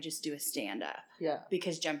up. I just do a stand up Yeah.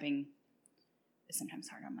 because jumping is sometimes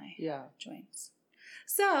hard on my Yeah. joints.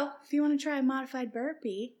 So if you want to try a modified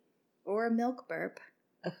burpee or a milk burp,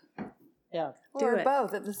 Yeah. Do Or it.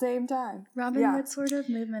 both at the same time. Robin, Yeah. what sort of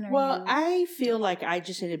movement are Well, you? I feel like I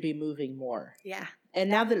just need to be moving more. Yeah. And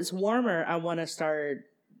now that it's warmer, I want to start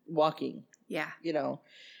walking, Yeah. you know.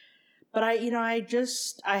 But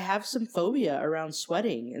I have some phobia around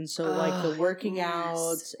sweating. And so like the working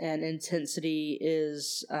out and intensity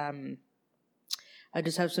is, I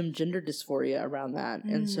just have some gender dysphoria around that.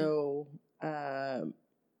 And so,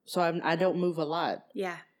 I don't move a lot.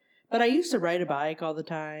 Yeah. But I used to ride a bike all the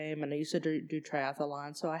time, and I used to do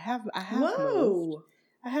triathlon. So I have moved. Whoa.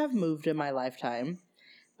 I have moved in my lifetime,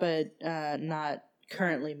 but not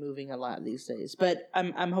currently moving a lot these days. But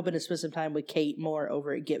I'm hoping to spend some time with Kate Moore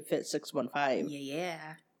over at Get Fit 615.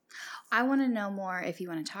 Yeah. I want to know more, if you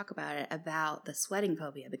want to talk about it, about the sweating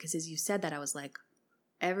phobia. Because as you said that, I was like,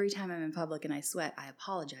 every time I'm in public and I sweat, I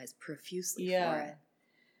apologize profusely for it.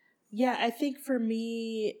 Yeah, I think for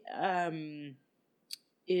me,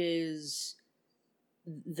 is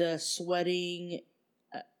the sweating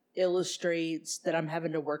illustrates that I'm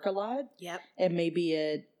having to work a lot. Yep. And maybe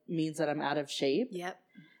it means that I'm out of shape. Yep.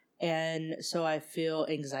 And so I feel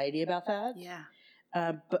anxiety about that. Yeah.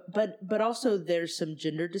 But also there's some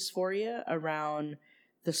gender dysphoria around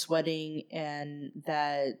the sweating, and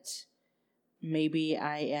that maybe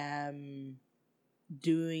I am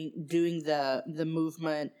doing the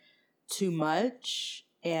movement too much,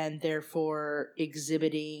 and therefore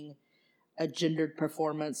exhibiting a gendered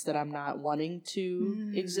performance that I'm not wanting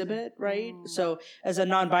to exhibit, right? So as a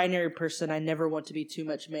non-binary person, I never want to be too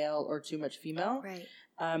much male or too much female. Right.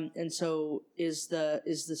 And so is the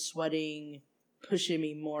sweating pushing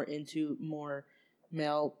me more into more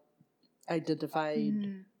male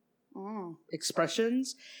identified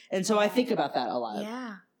expressions? And so I think about that a lot.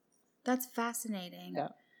 Yeah. That's fascinating. Yeah.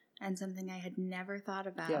 And something I had never thought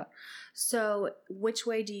about. Yeah. So, which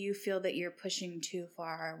way do you feel that you're pushing too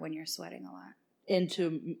far when you're sweating a lot?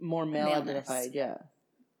 Into more male Maleness. identified, yeah.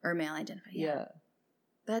 Or male identified? Yeah.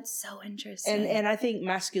 That's so interesting. And I think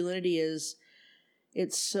masculinity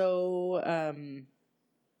it's so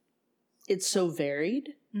varied.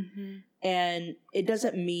 Mm-hmm. And it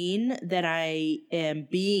doesn't mean that I am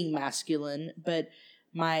being masculine, but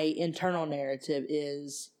my internal narrative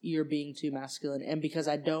is you're being too masculine. And because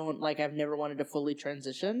I've never wanted to fully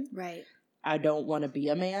transition. Right. I don't want to be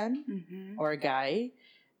a man Mm-hmm. or a guy.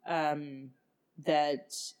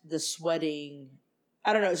 that the sweating,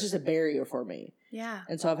 I don't know, it's just a barrier for me. Yeah.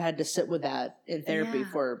 And so I've had to sit with that in therapy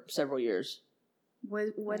for several years.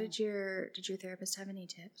 What did your therapist have any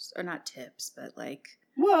tips? Or not tips, but like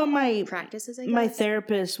Well, my practices, I guess? My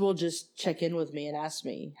therapist will just check in with me and ask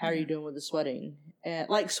me, how are you doing with the sweating? And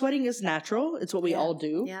like, sweating is natural. It's what we all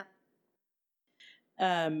do. Yeah.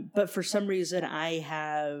 But for some reason, I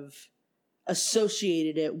have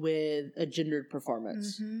associated it with a gendered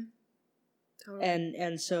performance. Mm-hmm. Totally.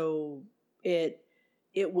 And so it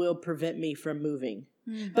will prevent me from moving.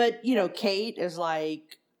 Mm-hmm. But, you know, Kate is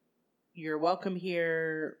like, you're welcome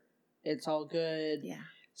here. It's all good. Yeah.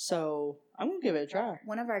 So I'm going to give it a try.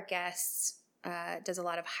 One of our guests does a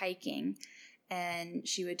lot of hiking, and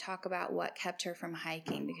she would talk about what kept her from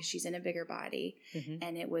hiking because she's in a bigger body,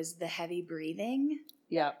 and it was the heavy breathing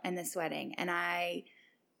and the sweating. And I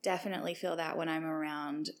definitely feel that when I'm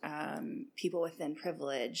around people with thin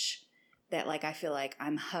privilege, that like I feel like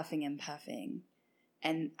I'm huffing and puffing.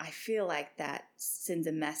 And I feel like that sends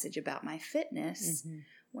a message about my fitness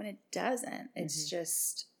when it doesn't. It's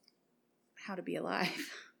just how to be alive.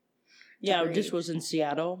 Yeah, I just was in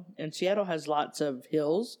Seattle, and Seattle has lots of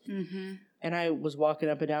hills. Mm-hmm. And I was walking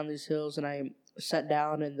up and down these hills, and I sat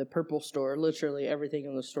down in the purple store. Literally everything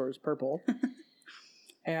in the store is purple.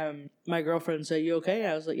 And my girlfriend said, "You okay?"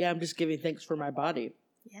 I was like, "Yeah, I'm just giving thanks for my body."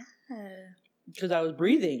 Yeah. Because I was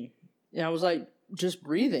breathing. And I was like, just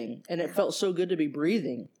breathing. And it felt so good to be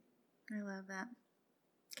breathing. I love that.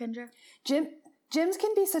 Kendra? Gyms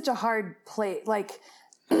can be such a hard place. Like,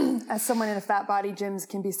 as someone in a fat body, gyms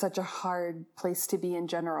can be such a hard place to be in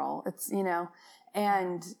general. It's, you know,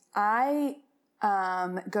 and I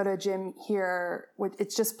go to a gym here.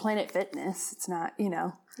 It's just Planet Fitness. It's not, you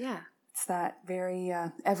know. Yeah. It's that very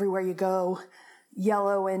everywhere you go,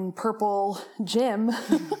 yellow and purple gym.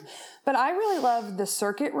 But I really love the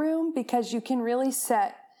circuit room because you can really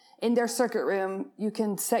set, in their circuit room, you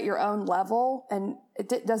can set your own level, and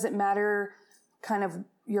it doesn't matter kind of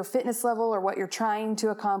your fitness level or what you're trying to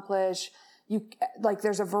accomplish.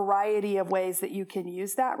 There's a variety of ways that you can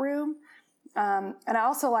use that room. And I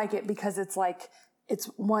also like it because it's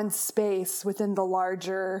one space within the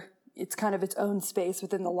larger, it's kind of its own space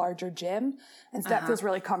within the larger gym. And so that feels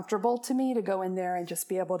really comfortable to me to go in there and just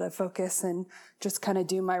be able to focus and just kind of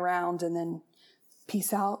do my round and then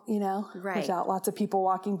peace out, you know, right. without lots of people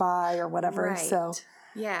walking by or whatever. Right. So,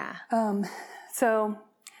 yeah.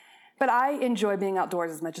 But I enjoy being outdoors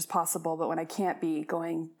as much as possible. But when I can't be,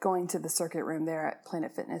 going to the circuit room there at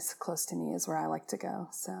Planet Fitness close to me is where I like to go.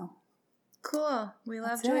 So cool. We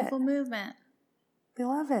love joyful movement. We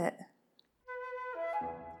love it.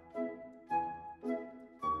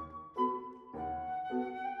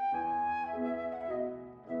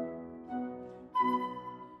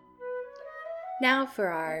 Now for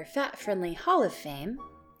our Fat Friendly Hall of Fame.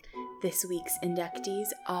 This week's inductees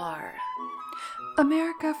are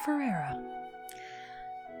America Ferrera.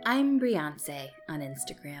 I'm Beyonce on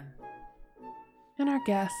Instagram. And our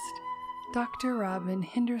guest, Dr. Robin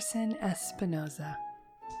Henderson Espinoza.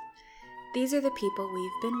 These are the people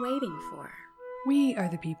we've been waiting for. We are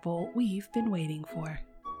the people we've been waiting for.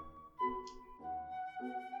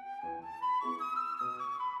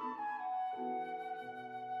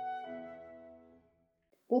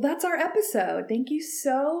 Well, that's our episode. Thank you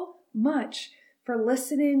so much for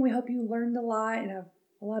listening. We hope you learned a lot and have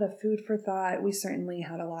a lot of food for thought. We certainly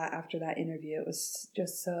had a lot after that interview. It was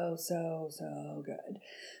just so good.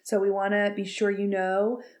 So we want to be sure you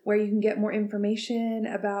know where you can get more information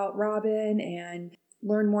about Robin and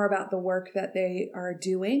learn more about the work that they are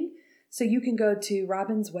doing. So you can go to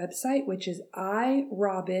Robin's website, which is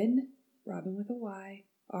iRobin, Robin with a Y,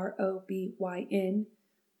 ROBYN.com.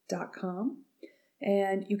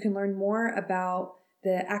 And you can learn more about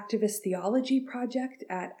the Activist Theology Project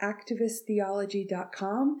at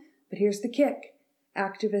activisttheology.com. But here's the kick.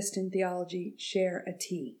 Activist and theology share a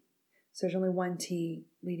T. So there's only one T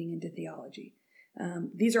leading into theology.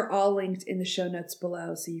 These are all linked in the show notes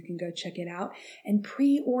below, so you can go check it out and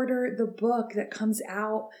pre-order the book that comes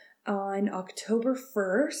out on October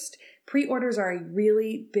 1st. Pre-orders are a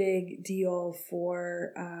really big deal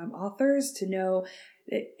for authors to know.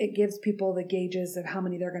 It gives people the gauges of how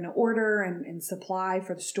many they're going to order and supply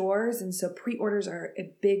for the stores. And so pre-orders are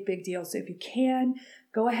a big deal. So if you can,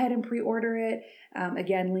 go ahead and pre-order it.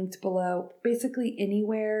 Again, linked below. Basically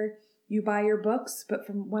anywhere you buy your books. But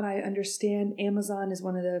from what I understand, Amazon is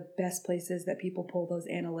one of the best places that people pull those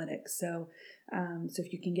analytics. So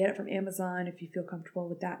if you can get it from Amazon, if you feel comfortable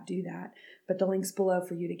with that, do that. But the link's below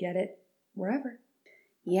for you to get it wherever.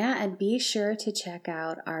 Yeah, and be sure to check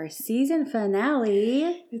out our season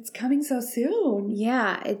finale. It's coming so soon.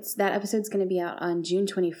 Yeah, that episode's going to be out on June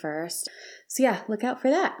 21st. So yeah, look out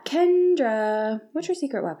for that. Kendra, what's your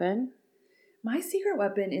secret weapon? My secret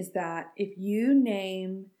weapon is that if you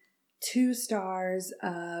name 2 stars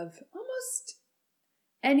of almost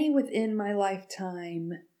any within my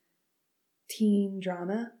lifetime teen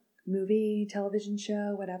drama, movie, television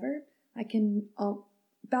show, whatever, I can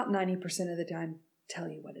about 90% of the time tell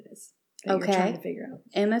you what it is that you're trying to figure out.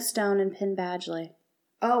 Emma Stone and Penn Badgley.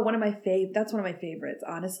 Oh, that's one of my favorites.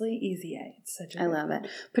 Honestly, Easy A. It's such a I love it.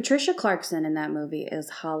 Patricia Clarkson in that movie is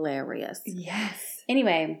hilarious. Yes.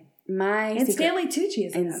 Anyway, Stanley Tucci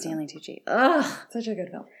is in that Stanley Tucci. Ugh. Such a good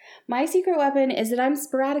film. My secret weapon is that I'm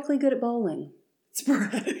sporadically good at bowling.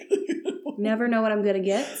 Sporadically. Never know what I'm going to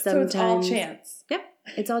get. Sometimes, so it's all chance. Yep.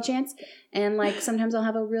 It's all chance. And sometimes I'll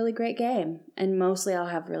have a really great game. And mostly I'll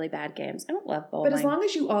have really bad games. I don't love bowling. But as long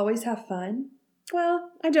as you always have fun.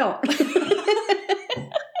 Well, I don't.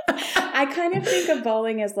 I kind of think of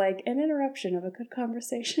bowling as an interruption of a good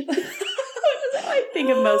conversation. That's how I think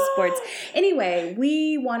of most sports. Anyway,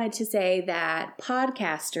 we wanted to say that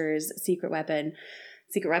podcasters' secret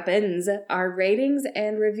weapons are ratings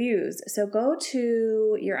and reviews. So go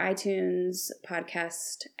to your iTunes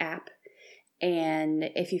podcast app, and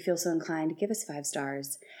if you feel so inclined, give us 5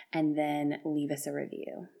 stars and then leave us a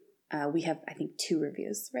review. We have, I think, 2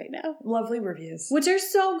 reviews right now. Lovely reviews. Which are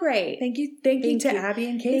so great. Thank you to Abby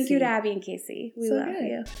and Casey. Thank you to Abby and Casey. We love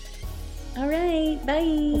you. All right. Bye.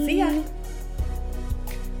 We'll see ya.